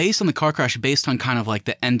 well, based on the car crash, based on kind of like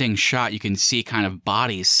the ending shot, you can see kind of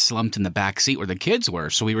bodies slumped in the back seat where the kids were.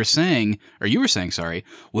 So you were saying, sorry,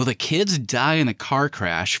 will the kids die in the car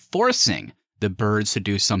crash, forcing the birds to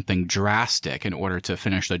do something drastic in order to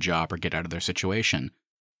finish the job or get out of their situation?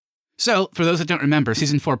 So for those that don't remember,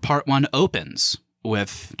 season 4, part 1 opens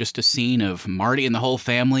with just a scene of Marty and the whole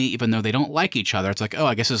family, even though they don't like each other. It's like, oh,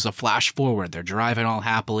 I guess it's a flash forward. They're driving all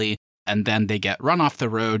happily. And then they get run off the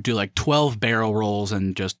road, do like 12 barrel rolls,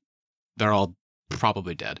 and they're all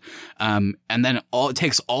probably dead. And then it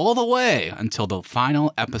takes all the way until the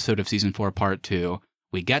final episode of season 4, part 2.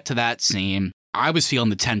 We get to that scene. I was feeling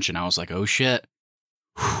the tension. I was like, oh shit,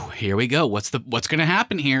 here we go. What's going to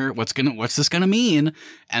happen here? What's this going to mean?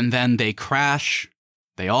 And then they crash.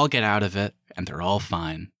 They all get out of it, and they're all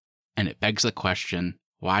fine. And it begs the question,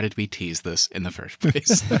 why did we tease this in the first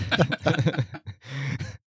place?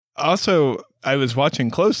 Also, I was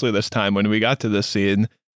watching closely this time when we got to this scene.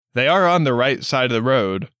 They are on the right side of the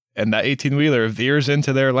road, and that 18-wheeler veers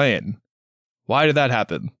into their lane. Why did that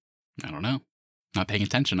happen? I don't know. Not paying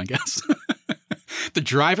attention, I guess. The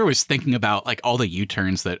driver was thinking about like all the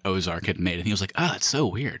U-turns that Ozark had made, and he was like, it's so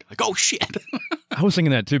weird. Like, oh, shit. I was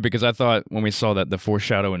thinking that, too, because I thought when we saw that the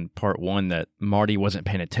foreshadow in part 1 that Marty wasn't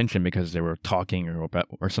paying attention because they were talking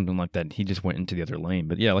or something like that. He just went into the other lane.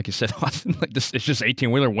 But yeah, like you said, Austin, like this, it's just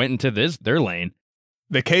 18-wheeler went into their lane.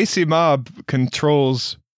 The KC mob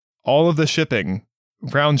controls all of the shipping,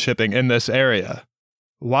 ground shipping in this area.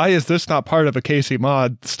 Why is this not part of a KC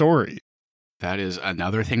mod story? That is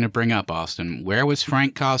another thing to bring up, Austin. Where was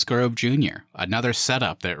Frank Cosgrove Jr.? Another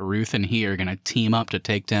setup that Ruth and he are going to team up to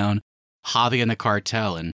take down Javi and the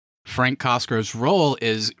cartel. And Frank Cosgrove's role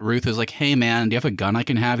is, Ruth is like, hey man, do you have a gun I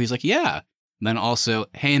can have? He's like, yeah. And then also,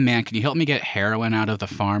 hey man, can you help me get heroin out of the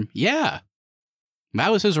farm? Yeah.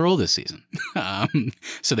 That was his role this season.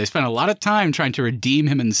 So they spent a lot of time trying to redeem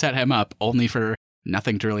him and set him up, only for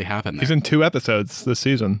nothing to really happen there. He's in 2 episodes this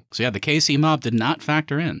season. So yeah, the KC mob did not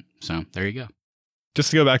factor in. So there you go.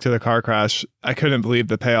 Just to go back to the car crash, I couldn't believe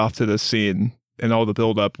the payoff to this scene and all the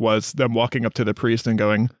buildup was them walking up to the priest and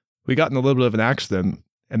going, "We got in a little bit of an accident,"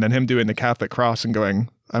 and then him doing the Catholic cross and going,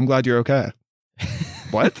 "I'm glad you're okay."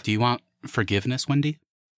 What? Do you want forgiveness, Wendy?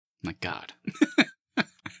 My God.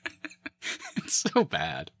 It's so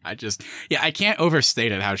bad. I can't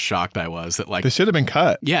overstate it how shocked I was that like This should have been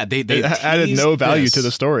cut. Yeah, they It added no value this. to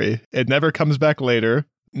the story. It never comes back later.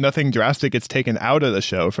 Nothing drastic gets taken out of the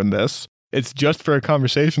show from this. It's just for a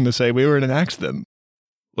conversation to say we were in an accident.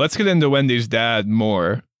 Let's get into Wendy's dad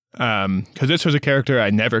more, because this was a character I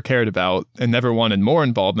never cared about and never wanted more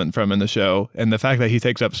involvement from in the show, and the fact that he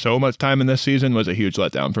takes up so much time in this season was a huge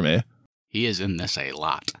letdown for me. He is in this a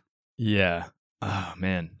lot. Yeah. Oh,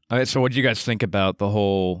 man. All right, so what did you guys think about the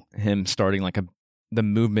whole him starting like the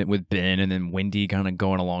movement with Ben and then Wendy kind of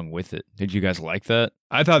going along with it? Did you guys like that?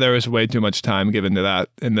 I thought there was way too much time given to that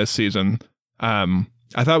in this season. I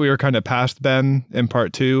thought we were kind of past Ben in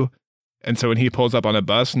part 2. And so when he pulls up on a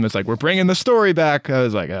bus and it's like, "We're bringing the story back," I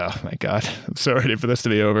was like, oh my God, I'm so ready for this to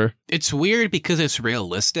be over. It's weird because it's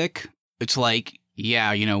realistic. It's like,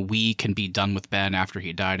 yeah, we can be done with Ben after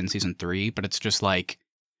he died in season 3, but it's just like,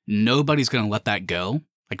 nobody's going to let that go.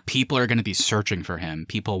 Like, people are going to be searching for him.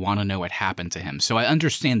 People want to know what happened to him. So I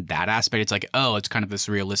understand that aspect. It's like, oh, it's kind of this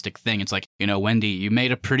realistic thing. It's like, Wendy, you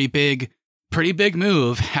made a pretty big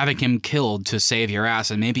move having him killed to save your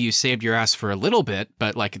ass. And maybe you saved your ass for a little bit,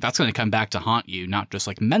 but like, that's going to come back to haunt you, not just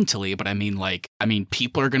like mentally, but I mean,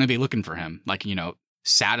 people are going to be looking for him. Like,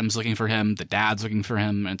 Saddam's looking for him, the dad's looking for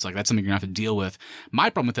him, and it's like, that's something you're gonna have to deal with. My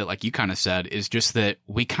problem with it, like you kind of said, is just that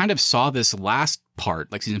we kind of saw this last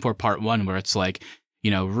part, like season 4, part 1, where it's like,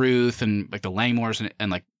 Ruth and like the Langmores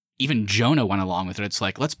and like even Jonah went along with it. It's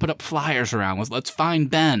like, let's put up flyers around, let's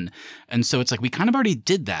find Ben. And so it's like, we kind of already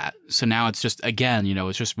did that. So now it's just, again,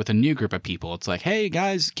 it's just with a new group of people. It's like, hey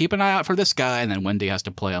guys, keep an eye out for this guy. And then Wendy has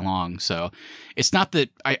to play along. So it's not that,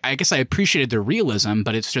 I guess I appreciated the realism,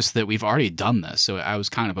 but it's just that we've already done this. So I was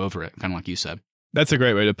kind of over it, kind of like you said. That's a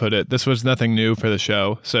great way to put it. This was nothing new for the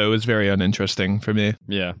show, so it was very uninteresting for me.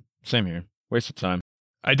 Yeah, same here. Waste of time.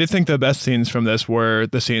 I did think the best scenes from this were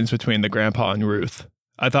the scenes between the grandpa and Ruth.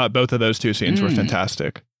 I thought both of those two scenes were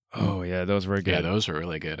fantastic. Oh, yeah, those were good. Yeah, those were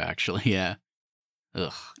really good, actually. Yeah.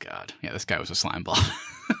 Ugh, God. Yeah, this guy was a slime ball.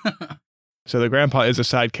 So the grandpa is a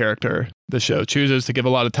side character. The show chooses to give a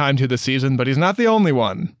lot of time to this season, but he's not the only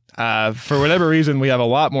one. For whatever reason, we have a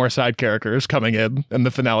lot more side characters coming in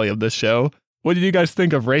the finale of this show. What did you guys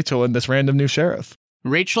think of Rachel and this random new sheriff?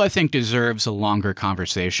 Rachel, I think, deserves a longer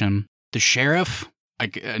conversation. The sheriff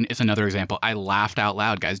is another example. I laughed out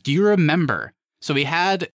loud, guys. Do you remember? So we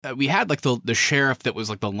had like the sheriff that was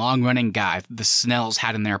like the long running guy the Snells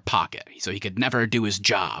had in their pocket, so he could never do his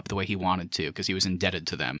job the way he wanted to because he was indebted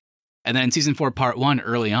to them. And then in season 4, part 1,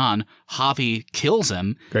 early on, Javi kills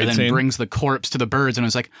him Great and then scene. brings the corpse to the birds and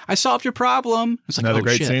was like, "I solved your problem." It's like, Another oh,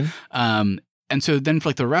 great shit. scene. And so then for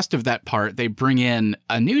like the rest of that part, they bring in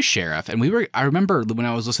a new sheriff, and I remember when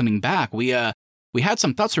I was listening back, we had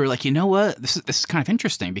some thoughts where we were like, you know what, this is kind of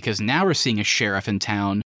interesting because now we're seeing a sheriff in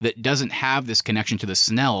town that doesn't have this connection to the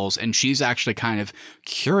Snells, and she's actually kind of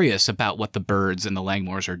curious about what the birds and the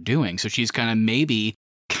Langmores are doing. So she's kind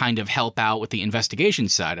of help out with the investigation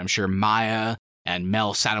side. I'm sure Maya and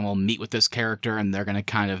Mel Saddam will meet with this character, and they're going to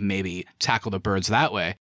kind of maybe tackle the birds that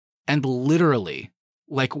way. And literally,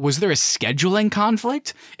 like, was there a scheduling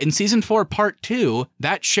conflict? In season 4, part 2,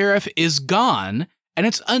 that sheriff is gone, and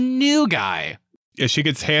it's a new guy. Yeah, she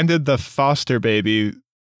gets handed the foster baby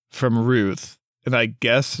from Ruth, and I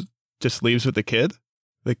guess just leaves with the kid?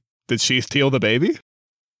 Like, did she steal the baby?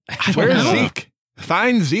 Where's Zeke?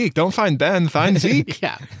 Find Zeke. Don't find Ben. Find Zeke.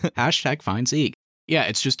 Yeah. Hashtag find Zeke. Yeah,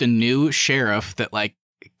 it's just a new sheriff that, like,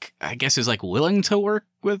 I guess is, like, willing to work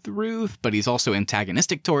with Ruth, but he's also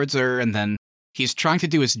antagonistic towards her, and then he's trying to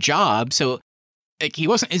do his job, so, like,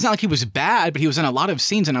 it's not like he was bad, but he was in a lot of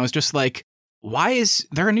scenes, and I was just like, why is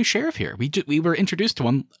there a new sheriff here? We were introduced to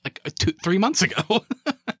him, like, 3 months ago.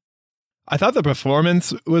 I thought the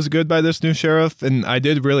performance was good by this new sheriff, and I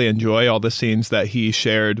did really enjoy all the scenes that he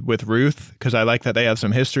shared with Ruth, because I like that they have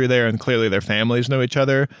some history there, and clearly their families know each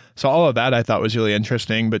other. So all of that I thought was really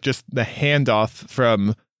interesting, but just the handoff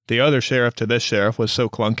from the other sheriff to this sheriff was so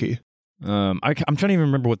clunky. I'm trying to even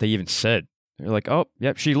remember what they even said. They're like, "Oh,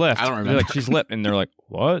 yep, she left." I don't remember. They're like, "She's left," and they're like,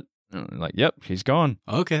 "What?" And I'm like, "Yep, she's gone."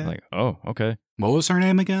 Okay. I'm like, "Oh, okay." What was her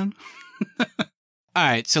name again? All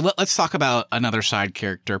right, so let's talk about another side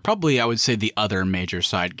character. Probably, I would say the other major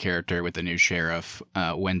side character with the new sheriff,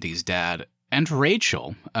 Wendy's dad, and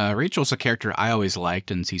Rachel. Rachel's a character I always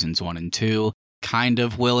liked in seasons 1 and 2. Kind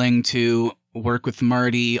of willing to work with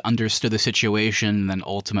Marty, understood the situation, then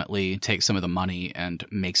ultimately takes some of the money and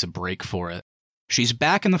makes a break for it. She's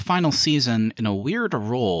back in the final season in a weird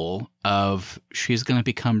role of she's going to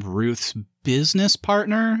become Ruth's business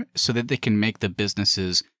partner so that they can make the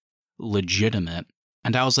businesses legitimate.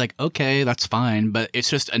 And I was like, okay, that's fine, but it's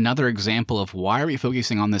just another example of why are we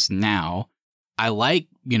focusing on this now? I like,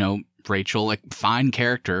 Rachel, like, fine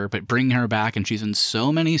character, but bringing her back and she's in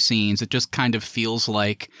so many scenes, it just kind of feels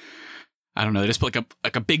like, I don't know, they just put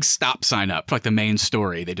like a big stop sign up for like the main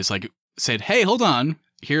story. They just like said, hey, hold on.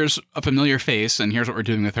 Here's a familiar face and here's what we're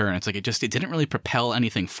doing with her. And it's like, it didn't really propel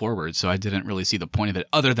anything forward. So I didn't really see the point of it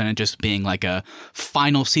other than it just being like a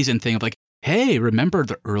final season thing of like, hey, remember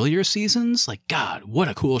the earlier seasons? Like, God, what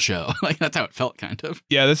a cool show. Like, that's how it felt kind of.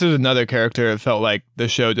 Yeah, this is another character. It felt like the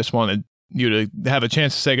show just wanted you to have a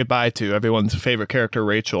chance to say goodbye to everyone's favorite character,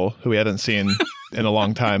 Rachel, who we haven't seen in a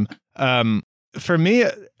long time. For me,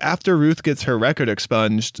 after Ruth gets her record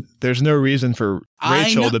expunged, there's no reason for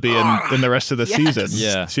Rachel to be in the rest of the season.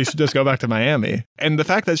 Yeah. She should just go back to Miami. And the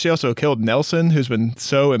fact that she also killed Nelson, who's been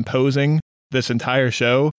so imposing this entire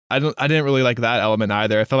show, I didn't really like that element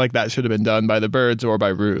either. I felt like that should have been done by the Birds or by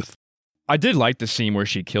Ruth. I did like the scene where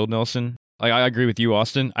she killed Nelson. Like, I agree with you,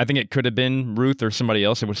 Austin. I think it could have been Ruth or somebody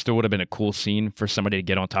else. It would have been a cool scene for somebody to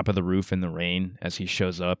get on top of the roof in the rain as he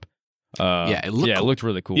shows up. It looked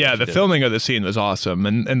really cool. Yeah, the filming of the scene was awesome.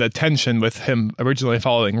 And the tension with him originally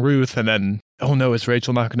following Ruth and then, oh no, is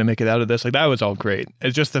Rachel not going to make it out of this? Like, that was all great.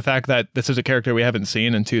 It's just the fact that this is a character we haven't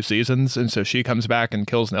seen in 2 seasons. And so she comes back and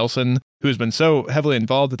kills Nelson, who's been so heavily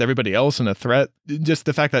involved with everybody else in a threat. Just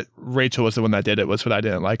the fact that Rachel was the one that did it was what I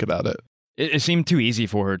didn't like about it. It seemed too easy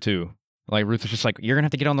for her, too. Like, Ruth was just like, you're going to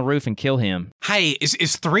have to get on the roof and kill him. Hey,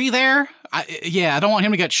 is 3 there? I don't want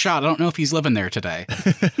him to get shot. I don't know if he's living there today.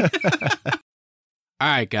 All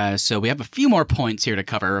right, guys, so we have a few more points here to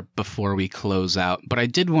cover before we close out, but I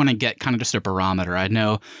did want to get kind of just a barometer. I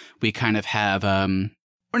know we kind of have,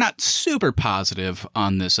 we're not super positive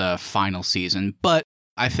on this final season, but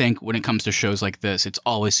I think when it comes to shows like this, it's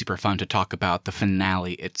always super fun to talk about the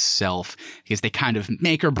finale itself because they kind of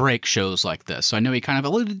make or break shows like this. So I know we kind of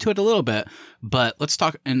alluded to it a little bit, but let's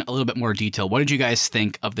talk in a little bit more detail. What did you guys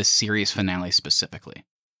think of the series finale specifically?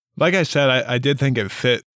 Like I said, I did think it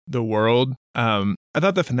fit the world. I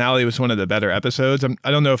thought the finale was one of the better episodes.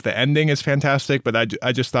 I don't know if the ending is fantastic, but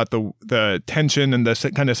I just thought the tension and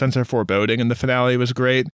the kind of sense of foreboding in the finale was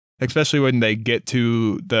great, especially when they get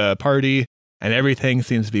to the party and everything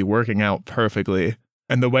seems to be working out perfectly.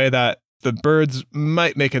 And the way that the Birds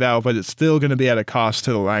might make it out, but it's still going to be at a cost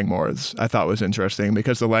to the Langmores, I thought was interesting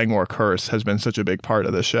because the Langmore curse has been such a big part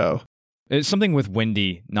of the show. It's something with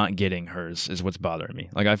Wendy not getting hers is what's bothering me.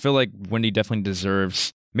 Like, I feel like Wendy definitely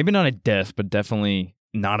deserves, maybe not a death, but definitely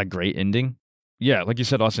not a great ending. Yeah, like you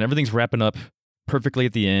said, Austin, everything's wrapping up perfectly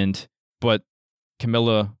at the end, but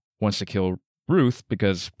Camilla wants to kill Ruth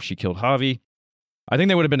because she killed Javi. I think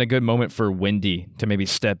that would have been a good moment for Wendy to maybe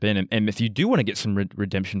step in. And if you do want to get some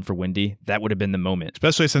redemption for Wendy, that would have been the moment.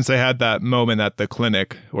 Especially since they had that moment at the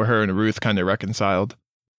clinic where her and Ruth kind of reconciled.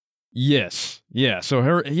 Yes. Yeah.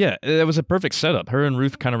 So it was a perfect setup. Her and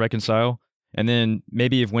Ruth kind of reconcile. And then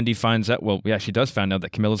maybe if Wendy finds out, she does find out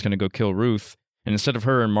that Camilla's going to go kill Ruth. And instead of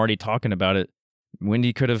her and Marty talking about it,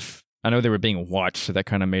 Wendy could have, I know they were being watched, so that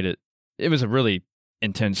kind of made it was a really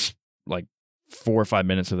intense, like 4 or 5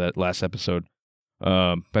 minutes of that last episode.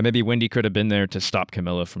 But maybe Wendy could have been there to stop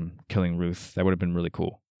Camilla from killing Ruth. That would have been really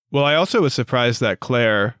cool. Well, I also was surprised that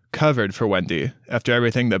Claire covered for Wendy after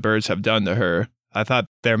everything the Birds have done to her. I thought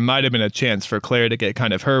there might have been a chance for Claire to get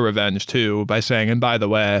kind of her revenge too by saying, and by the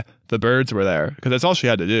way, the Birds were there, because that's all she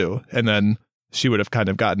had to do. And then she would have kind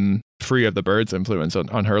of gotten free of the Birds' influence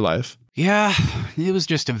on her life. Yeah, it was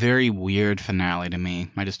just a very weird finale to me.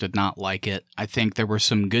 I just did not like it. I think there were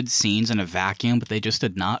some good scenes in a vacuum, but they just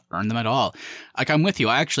did not earn them at all. Like, I'm with you.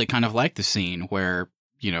 I actually kind of like the scene where,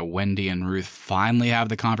 Wendy and Ruth finally have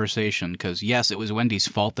the conversation, because yes, it was Wendy's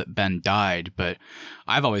fault that Ben died, but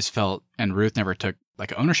I've always felt, and Ruth never took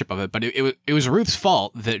like ownership of it, but it was Ruth's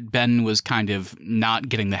fault that Ben was kind of not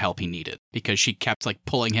getting the help he needed because she kept like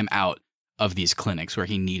pulling him out of these clinics where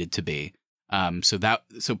he needed to be. So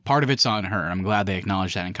part of it's on her. I'm glad they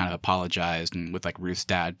acknowledged that and kind of apologized, and with like Ruth's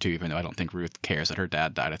dad too, even though I don't think Ruth cares that her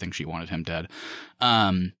dad died. I think she wanted him dead.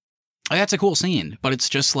 That's a cool scene, but it's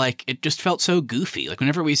just like, it just felt so goofy. Like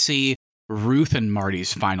whenever we see Ruth and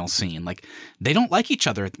Marty's final scene, like they don't like each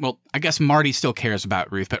other. Well, I guess Marty still cares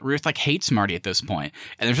about Ruth, but Ruth like hates Marty at this point.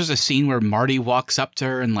 And there's just a scene where Marty walks up to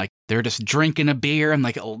her and like they're just drinking a beer and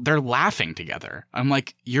like they're laughing together. I'm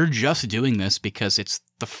like, you're just doing this because it's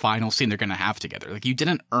the final scene they're going to have together. Like you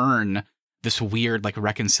didn't earn this weird like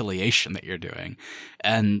reconciliation that you're doing.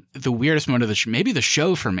 And the weirdest moment of the maybe the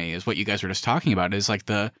show for me is what you guys were just talking about, is like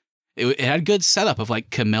it had good setup of like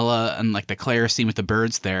Camilla and like the Claire scene with the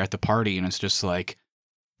birds there at the party, and it's just like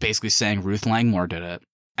basically saying Ruth Langmore did it.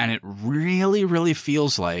 And it really, really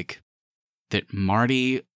feels like that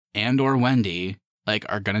Marty and or Wendy like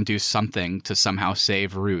are gonna do something to somehow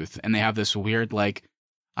save Ruth. And they have this weird like,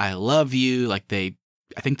 I love you, like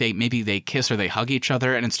I think they kiss or they hug each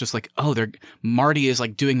other, and it's just like, oh, Marty is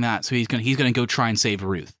like doing that, so he's gonna go try and save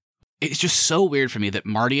Ruth. It's just so weird for me that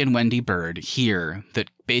Marty and Wendy Bird hear that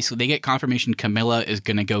basically they get confirmation Camilla is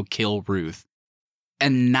gonna go kill Ruth,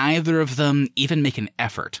 and neither of them even make an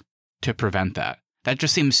effort to prevent that. That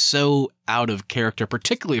just seems so out of character,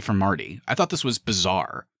 particularly for Marty. I thought this was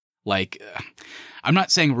bizarre. Like, I'm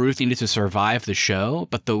not saying Ruth needed to survive the show,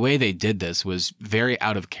 but the way they did this was very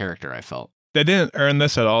out of character, I felt. They didn't earn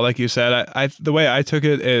this at all, like you said. The way I took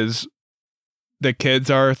it is the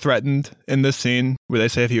kids are threatened in this scene where they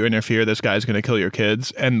say, if you interfere, this guy's going to kill your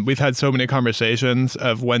kids. And we've had so many conversations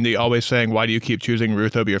of Wendy always saying, why do you keep choosing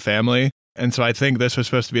Ruth over your family? And so I think this was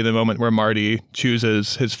supposed to be the moment where Marty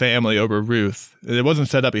chooses his family over Ruth. It wasn't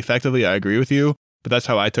set up effectively, I agree with you, but that's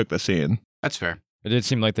how I took the scene. That's fair. It did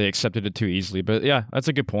seem like they accepted it too easily, but yeah, that's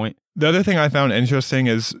a good point. The other thing I found interesting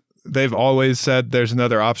is they've always said there's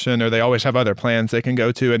another option, or they always have other plans they can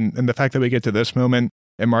go to. And the fact that we get to this moment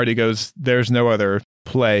and Marty goes, there's no other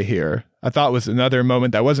play here, I thought was another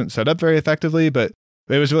moment that wasn't set up very effectively, but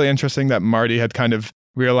it was really interesting that Marty had kind of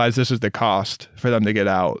realized this is the cost for them to get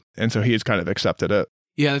out. And so he's kind of accepted it.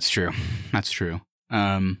 Yeah, that's true. That's true.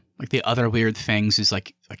 Like the other weird things is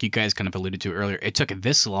like you guys kind of alluded to earlier, it took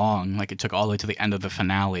this long, like it took all the way to the end of the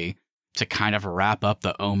finale to kind of wrap up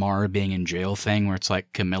the Omar being in jail thing, where it's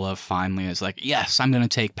like Camilla finally is like, yes, I'm going to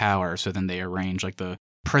take power. So then they arrange like the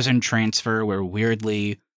prison transfer where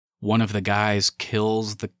weirdly one of the guys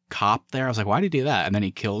kills the cop there. I was like, why did he do that? And then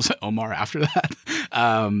he kills Omar after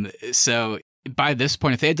that. So by this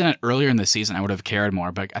point, if they had done it earlier in the season, I would have cared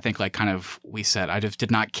more. But I think like kind of we said, I just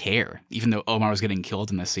did not care. Even though Omar was getting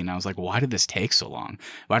killed in this scene, I was like, why did this take so long?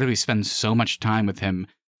 Why did we spend so much time with him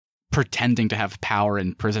pretending to have power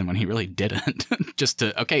in prison when he really didn't? Just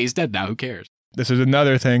to, okay, he's dead now, who cares? This is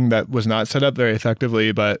another thing that was not set up very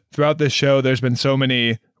effectively, but throughout this show, there's been so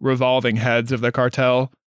many revolving heads of the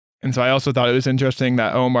cartel. And so I also thought it was interesting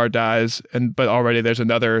that Omar dies, but already there's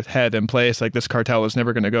another head in place, like this cartel is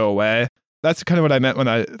never going to go away. That's kind of what I meant when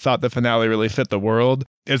I thought the finale really fit the world,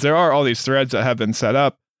 is there are all these threads that have been set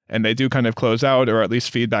up, and they do kind of close out or at least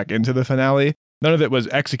feed back into the finale. None of it was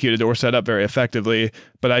executed or set up very effectively,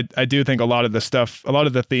 but I do think a lot of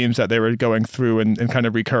the themes that they were going through and kind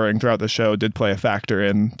of recurring throughout the show did play a factor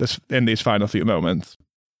in these final few moments.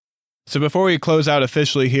 So before we close out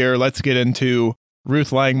officially here, let's get into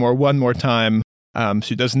Ruth Langmore one more time.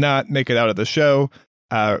 She does not make it out of the show.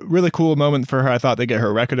 Really cool moment for her. I thought they get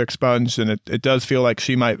her record expunged, and it does feel like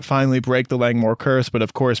she might finally break the Langmore curse, but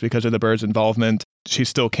of course, because of the bird's involvement, she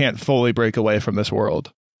still can't fully break away from this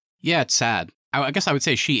world. Yeah, it's sad. I guess I would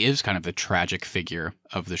say she is kind of the tragic figure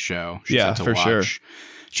of the show. Yeah, for sure.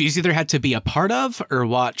 She's either had to be a part of or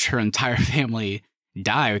watch her entire family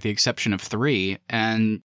die, with the exception of 3.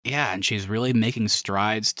 And yeah, and she's really making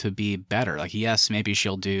strides to be better. Like, yes, maybe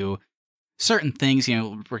she'll do certain things,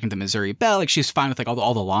 working the Missouri Bell, like she's fine with like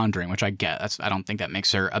all the laundering, which I get. I don't think that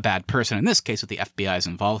makes her a bad person in this case with the FBI's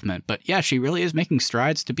involvement. But yeah, she really is making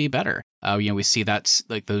strides to be better. We see that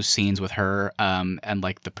like those scenes with her and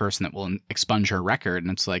like the person that will expunge her record,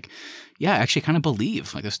 and it's like, yeah, I actually kind of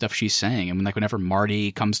believe like the stuff she's saying. And like whenever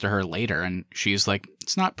Marty comes to her later and she's like,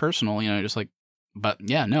 it's not personal, just like, but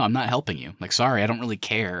yeah, no, I'm not helping you. Like, sorry, I don't really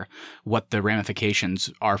care what the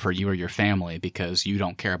ramifications are for you or your family because you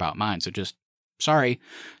don't care about mine. So just sorry.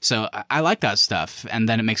 So I like that stuff. And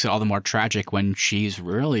then it makes it all the more tragic when she's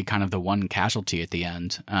really kind of the one casualty at the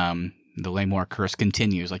end. The Langmore curse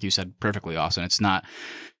continues, like you said perfectly, Austin. It's not,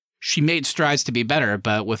 she made strides to be better,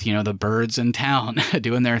 but with, the birds in town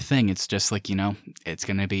doing their thing, it's just like, it's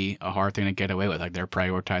going to be a hard thing to get away with. Like they're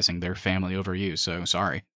prioritizing their family over you. So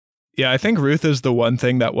sorry. Yeah, I think Ruth is the one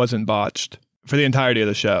thing that wasn't botched for the entirety of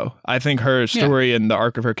the show. I think her story and the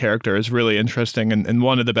arc of her character is really interesting and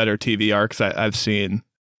one of the better TV arcs I've seen.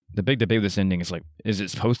 The big debate with this ending is like, is it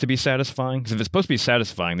supposed to be satisfying? Because if it's supposed to be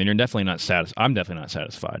satisfying, then you're definitely not satisfied. I'm definitely not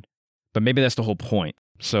satisfied. But maybe that's the whole point.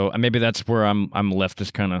 So maybe that's where I'm left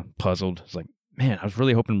just kind of puzzled. It's like, man, I was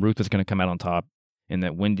really hoping Ruth was going to come out on top and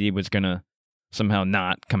that Wendy was going to somehow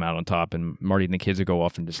not come out on top and Marty and the kids would go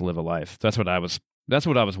off and just live a life. That's what I was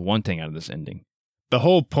wanting out of this ending. The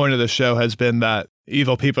whole point of the show has been that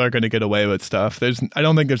evil people are going to get away with stuff. I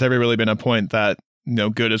don't think there's ever really been a point that,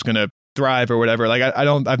 good is going to thrive or whatever. Like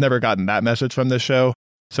I've never gotten that message from this show.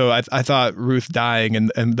 So I thought Ruth dying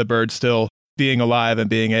and the bird still being alive and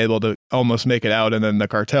being able to almost make it out, and then the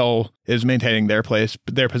cartel is maintaining their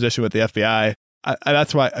position with the FBI.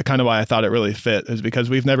 That's why I thought it really fit, is because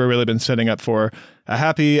we've never really been setting up for a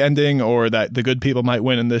happy ending or that the good people might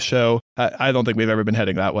win in this show. I don't think we've ever been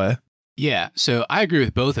heading that way. Yeah, so I agree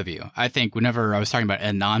with both of you. I think whenever I was talking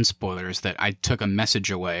about non-spoilers, that I took a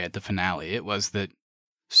message away at the finale. It was that,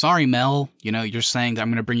 sorry, Mel, you're saying that I'm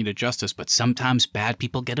going to bring you to justice, but sometimes bad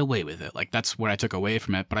people get away with it. Like, that's what I took away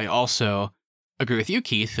from it. But I also agree with you,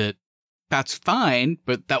 Keith, that that's fine,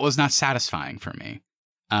 but that was not satisfying for me.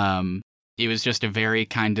 It was just a very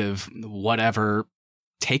kind of whatever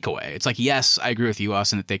takeaway. It's like, yes, I agree with you,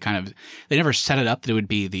 Austin, that they never set it up that it would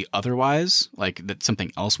be the otherwise, like that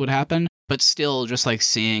something else would happen, but still just like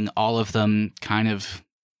seeing all of them kind of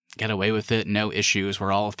get away with it, no issues,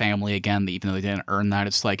 we're all a family again, even though they didn't earn that.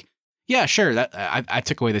 It's like, yeah, sure, that I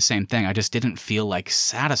took away the same thing. I just didn't feel like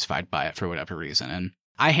satisfied by it for whatever reason. And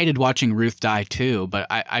I hated watching Ruth die too, but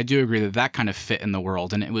I do agree that kind of fit in the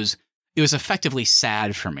world, and it was effectively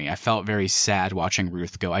sad for me. I felt very sad watching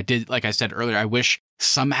Ruth go. I did, like I said earlier, I wish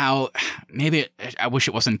somehow, I wish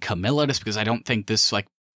it wasn't Camilla, just because I don't think this like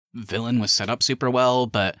villain was set up super well,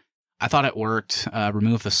 but I thought it worked.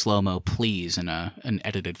 Remove the slow-mo, please, in an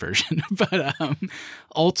edited version. But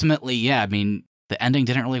ultimately, yeah, I mean, the ending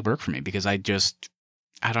didn't really work for me because I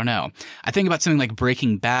don't know. I think about something like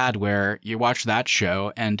Breaking Bad, where you watch that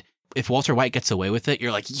show, and if Walter White gets away with it,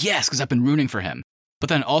 you're like, yes, because I've been rooting for him. But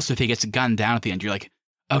then also, if he gets gunned down at the end, you're like,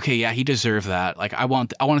 okay, yeah, he deserved that. Like, I want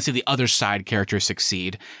to see the other side characters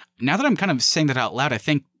succeed. Now that I'm kind of saying that out loud, I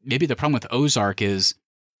think maybe the problem with Ozark is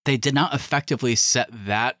they did not effectively set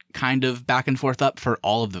that kind of back and forth up for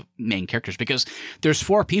all of the main characters, because there's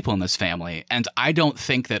 4 people in this family, and I don't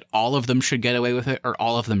think that all of them should get away with it or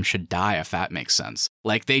all of them should die, if that makes sense.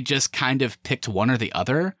 Like, they just kind of picked one or the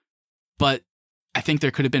other, but I think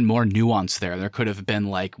there could have been more nuance there. There could have been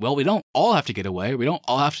like, well, we don't all have to get away. We don't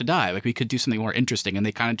all have to die. Like, we could do something more interesting. And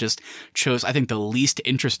they kind of just chose, I think, the least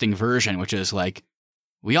interesting version, which is like,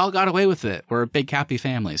 we all got away with it. We're a big, happy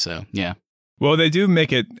family. So, yeah. Well, they do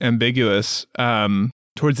make it ambiguous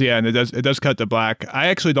towards the end. It does cut to black. I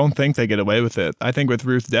actually don't think they get away with it. I think with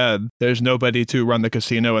Ruth dead, there's nobody to run the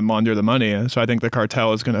casino and launder the money. So I think the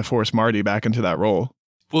cartel is going to force Marty back into that role.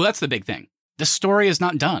 Well, that's the big thing. The story is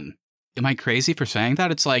not done. Am I crazy for saying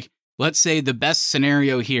that? It's like, let's say the best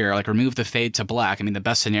scenario here, like remove the fade to black. I mean, the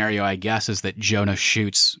best scenario, I guess, is that Jonah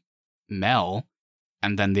shoots Mel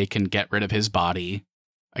and then they can get rid of his body.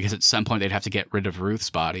 I guess at some point they'd have to get rid of Ruth's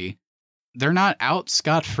body. They're not out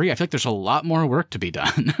scot-free. I feel like there's a lot more work to be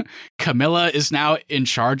done. Camilla is now in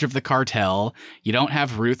charge of the cartel. You don't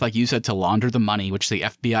have Ruth, like you said, to launder the money, which the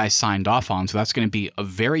FBI signed off on. So that's going to be a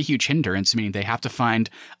very huge hindrance, meaning they have to find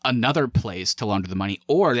another place to launder the money,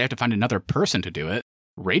 or they have to find another person to do it.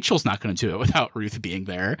 Rachel's not going to do it without Ruth being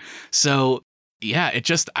there. So yeah,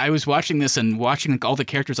 I was watching this and watching like all the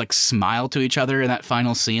characters like smile to each other in that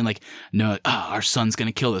final scene. Like, no, our son's going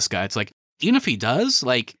to kill this guy. It's like, even if he does,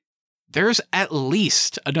 like, there's at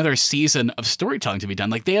least another season of storytelling to be done.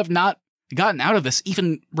 Like, they have not gotten out of this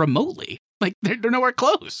even remotely. Like, they're nowhere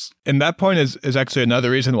close. And that point is actually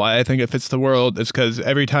another reason why I think it fits the world, is because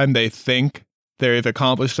every time they think they've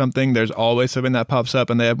accomplished something, there's always something that pops up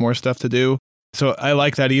and they have more stuff to do. So I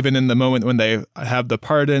like that even in the moment when they have the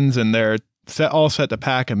pardons and they're all set to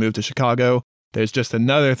pack and move to Chicago, there's just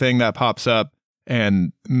another thing that pops up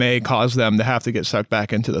and may cause them to have to get sucked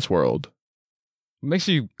back into this world. Makes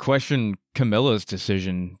you question Camilla's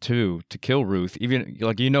decision, too, to kill Ruth. Even,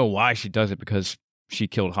 like, why she does it, because she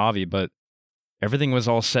killed Javi, but everything was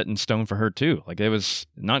all set in stone for her, too. Like, it was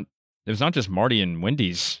not just Marty and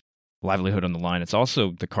Wendy's livelihood on the line. It's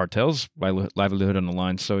also the cartel's livelihood on the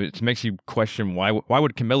line. So it makes you question, why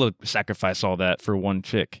would Camilla sacrifice all that for one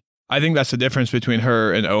chick? I think that's the difference between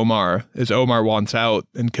her and Omar, is Omar wants out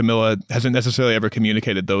and Camilla hasn't necessarily ever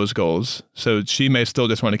communicated those goals. So she may still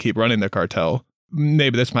just want to keep running the cartel.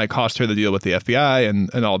 Maybe this might cost her the deal with the FBI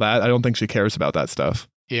and all that. I don't think she cares about that stuff.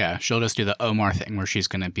 Yeah, she'll just do the Omar thing where she's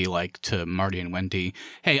going to be like to Marty and Wendy,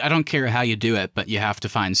 hey, I don't care how you do it, but you have to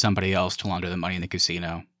find somebody else to launder the money in the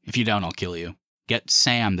casino. If you don't, I'll kill you. Get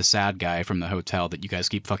Sam, the sad guy from the hotel that you guys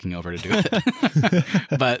keep fucking over to do it.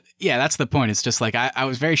 But yeah, that's the point. It's just like, I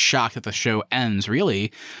was very shocked that the show ends,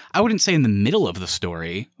 really, I wouldn't say in the middle of the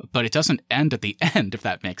story, but it doesn't end at the end, if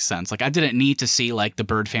that makes sense. Like, I didn't need to see like the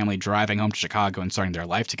Bird family driving home to Chicago and starting their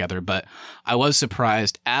life together, but I was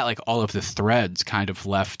surprised at like all of the threads kind of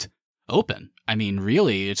left open. I mean,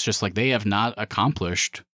 really, it's just like they have not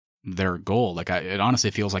accomplished their goal. Like, it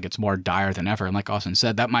honestly feels like it's more dire than ever. And like Austin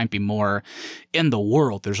said, that might be more in the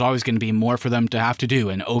world. There's always going to be more for them to have to do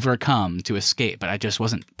and overcome to escape. But I just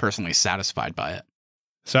wasn't personally satisfied by it.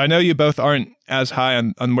 So I know you both aren't as high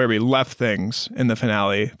on where we left things in the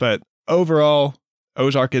finale, but overall,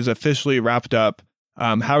 Ozark is officially wrapped up.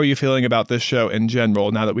 How are you feeling about this show in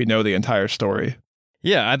general now that we know the entire story?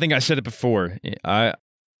 Yeah, I think I said it before. I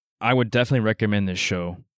would definitely recommend this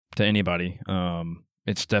show to anybody.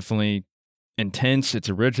 It's definitely intense. It's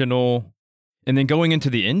original. And then going into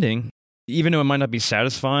the ending, even though it might not be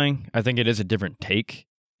satisfying, I think it is a different take.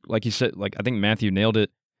 Like you said, like I think Matthew nailed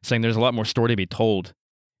it, saying there's a lot more story to be told,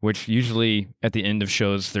 which usually at the end of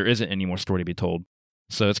shows, there isn't any more story to be told.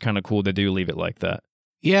 So it's kind of cool to do leave it like that.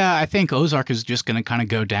 Yeah, I think Ozark is just going to kind of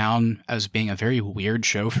go down as being a very weird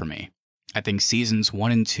show for me. I think seasons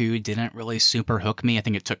 1 and 2 didn't really super hook me. I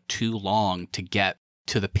think it took too long to get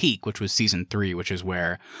to the peak, which was season 3, which is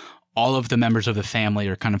where all of the members of the family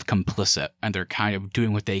are kind of complicit and they're kind of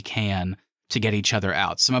doing what they can to get each other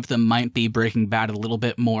out. Some of them might be Breaking Bad a little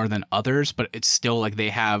bit more than others, but it's still like they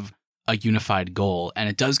have a unified goal. And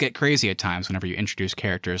it does get crazy at times whenever you introduce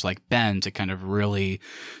characters like Ben to kind of really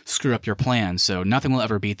screw up your plans. So nothing will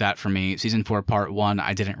ever beat that for me. Season 4, part 1,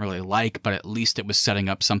 I didn't really like, but at least it was setting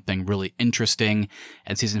up something really interesting.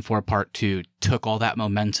 And season 4, part 2 took all that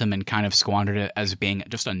momentum and kind of squandered it as being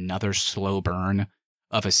just another slow burn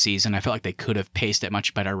of a season. I felt like they could have paced it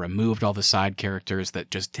much better, removed all the side characters that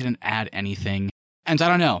just didn't add anything. And I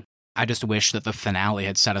don't know. I just wish that the finale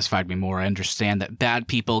had satisfied me more. I understand that bad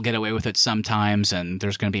people get away with it sometimes and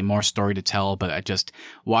there's going to be more story to tell, but I just,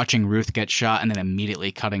 watching Ruth get shot and then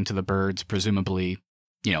immediately cutting to the birds, presumably,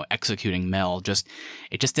 executing Mel, it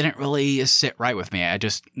just didn't really sit right with me.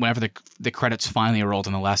 Whenever the credits finally rolled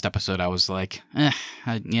in the last episode, I was like,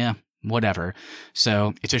 yeah, whatever.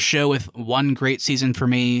 So it's a show with one great season for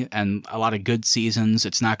me and a lot of good seasons.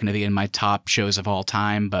 It's not going to be in my top shows of all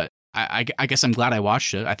time, but I guess I'm glad I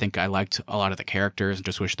watched it. I think I liked a lot of the characters and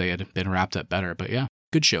just wish they had been wrapped up better. But yeah,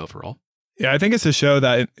 good show overall. Yeah, I think it's a show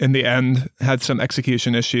that in the end had some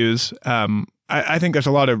execution issues. I think there's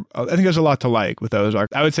a lot to like with Ozark.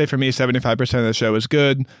 I would say for me, 75% of the show is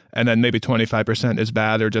good, and then maybe 25% is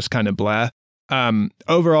bad or just kind of blah.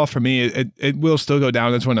 Overall, for me, it will still go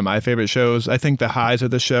down as one of my favorite shows. I think the highs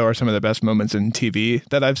of the show are some of the best moments in TV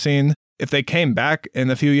that I've seen. If they came back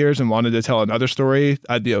in a few years and wanted to tell another story,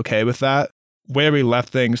 I'd be okay with that. Where we left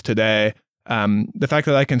things today, the fact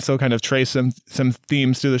that I can still kind of trace some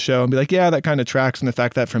themes through the show and be like, yeah, that kind of tracks, and the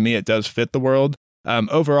fact that for me it does fit the world.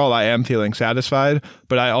 Overall, I am feeling satisfied,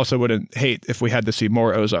 but I also wouldn't hate if we had to see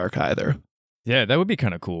more Ozark either. Yeah, that would be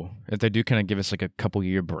kind of cool if they do kind of give us like a couple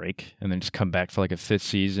year break and then just come back for like a 5th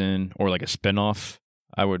season or like a spinoff.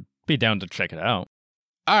 I would be down to check it out.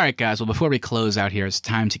 All right, guys. Well, before we close out here, it's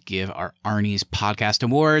time to give our Arnie's Podcast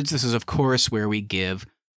Awards. This is, of course, where we give,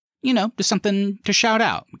 just something to shout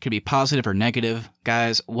out. It could be positive or negative.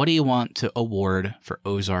 Guys, what do you want to award for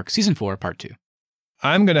Ozark Season 4, Part 2?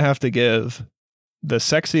 I'm going to have to give the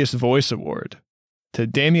Sexiest Voice Award to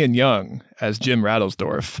Damian Young as Jim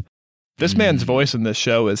Rattlesdorf. This man's voice in this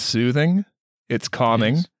show is soothing. It's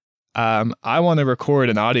calming. Yes. I want to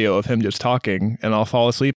record an audio of him just talking, and I'll fall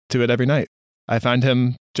asleep to it every night. I find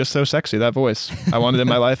him just so sexy, that voice. I want it in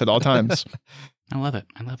my life at all times. I love it.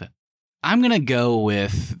 I'm going to go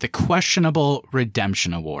with the Questionable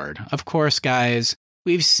Redemption Award. Of course, guys,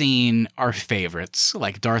 we've seen our favorites,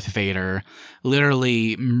 like Darth Vader,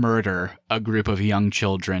 literally murder a group of young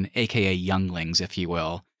children, aka younglings, if you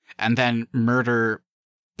will, and then murder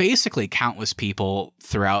basically countless people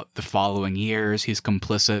throughout the following years. He's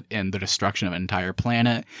complicit in the destruction of an entire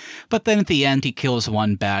planet. But then at the end, he kills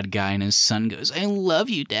one bad guy and his son goes, "I love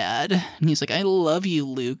you, Dad." And he's like, "I love you,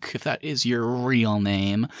 Luke," if that is your real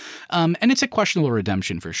name. And it's a questionable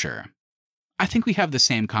redemption for sure. I think we have the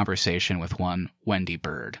same conversation with one Wendy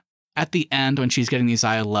Bird. At the end, when she's getting these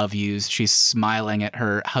I love yous, she's smiling at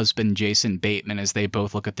her husband, Jason Bateman, as they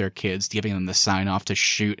both look at their kids, giving them the sign off to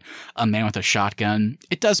shoot a man with a shotgun.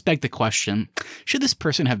 It does beg the question, should this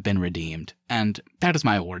person have been redeemed? And that is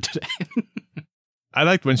my award today. I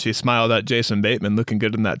liked when she smiled at Jason Bateman looking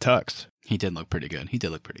good in that tux. He did look pretty good.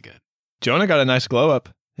 Jonah got a nice glow up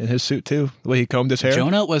in his suit, too, the way he combed his hair.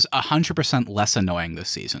 Jonah was 100% less annoying this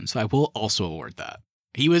season, so I will also award that.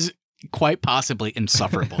 He was quite possibly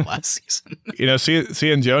insufferable last season.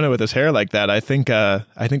 Seeing Jonah with his hair like that, I think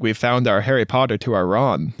we found our Harry Potter to our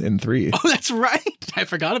Ron in 3. Oh, that's right. I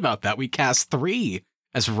forgot about that. We cast 3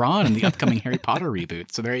 as Ron in the upcoming Harry Potter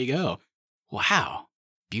reboot. So there you go. Wow.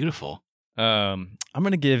 Beautiful. I'm going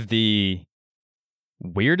to give the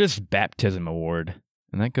Weirdest Baptism Award.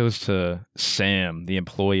 And that goes to Sam, the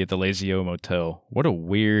employee at the Lazy O Motel. What a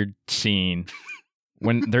weird scene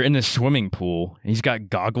when they're in the swimming pool. He's got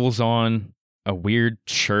goggles on, a weird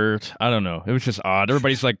shirt. I don't know. It was just odd.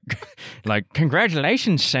 Everybody's like,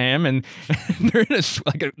 congratulations, Sam. And they're in a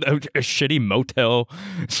shitty motel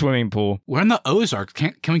swimming pool. We're in the Ozark.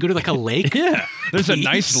 Can we go to like a lake? Yeah. There's Please? a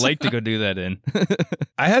nice lake to go do that in.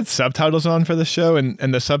 I had subtitles on for the show, and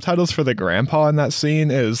the subtitles for the grandpa in that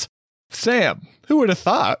scene is, Sam, who would have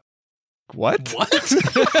thought? What?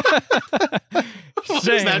 What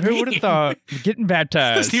Sam, does that who mean? would have thought? Getting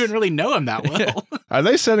baptized. Doesn't even really know him that well. Are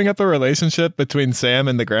they setting up a relationship between Sam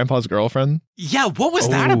and the grandpa's girlfriend? Yeah, what was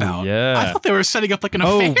that about? Yeah. I thought they were setting up like an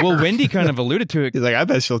affair. Oh, well, Wendy kind of alluded to it. He's like, I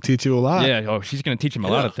bet she'll teach you a lot. Yeah, she's going to teach him a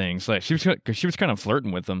lot of things. Like she was kind of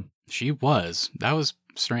flirting with him. She was. That was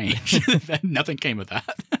strange. Nothing came of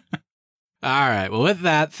that. All right. Well, with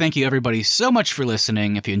that, thank you everybody so much for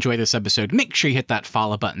listening. If you enjoyed this episode, make sure you hit that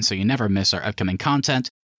follow button so you never miss our upcoming content.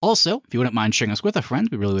 Also, if you wouldn't mind sharing us with a friend,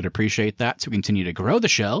 we really would appreciate that to continue to grow the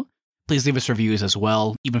show. Please leave us reviews as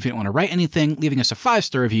well. Even if you don't want to write anything, leaving us a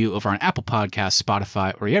 5-star review over on Apple Podcasts,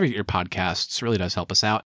 Spotify, or wherever you get your podcasts really does help us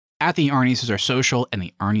out. At The Arnies is our social, and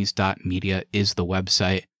thearnies.media is the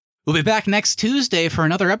website. We'll be back next Tuesday for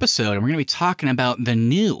another episode, and we're going to be talking about the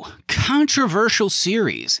new controversial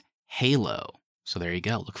series, Halo. So there you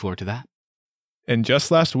go. Look forward to that. And just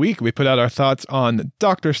last week, we put out our thoughts on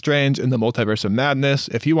Doctor Strange in the Multiverse of Madness.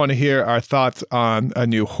 If you want to hear our thoughts on a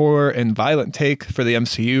new horror and violent take for the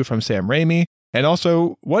MCU from Sam Raimi, and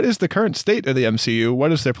also, what is the current state of the MCU?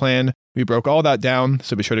 What is their plan? We broke all that down,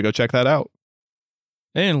 so be sure to go check that out.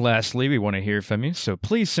 And lastly, we want to hear from you, so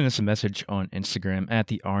please send us a message on Instagram at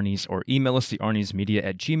The Arnies or email us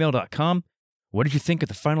thearniesmedia@gmail.com. What did you think of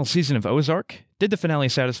the final season of Ozark? Did the finale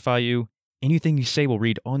satisfy you? Anything you say we'll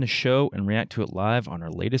read on the show and react to it live on our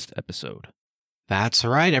latest episode. That's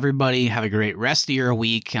right, everybody. Have a great rest of your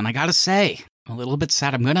week. And I gotta say, I'm a little bit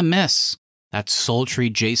sad. I'm gonna miss that sultry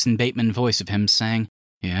Jason Bateman voice of him saying,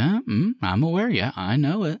 yeah, I'm aware. Yeah, I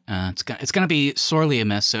know it. It's gonna be sorely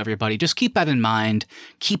amiss. So everybody, just keep that in mind.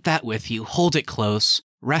 Keep that with you. Hold it close.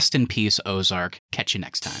 Rest in peace, Ozark. Catch you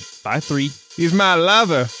next time. Bye, 3. He's my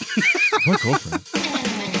lover. What girlfriend?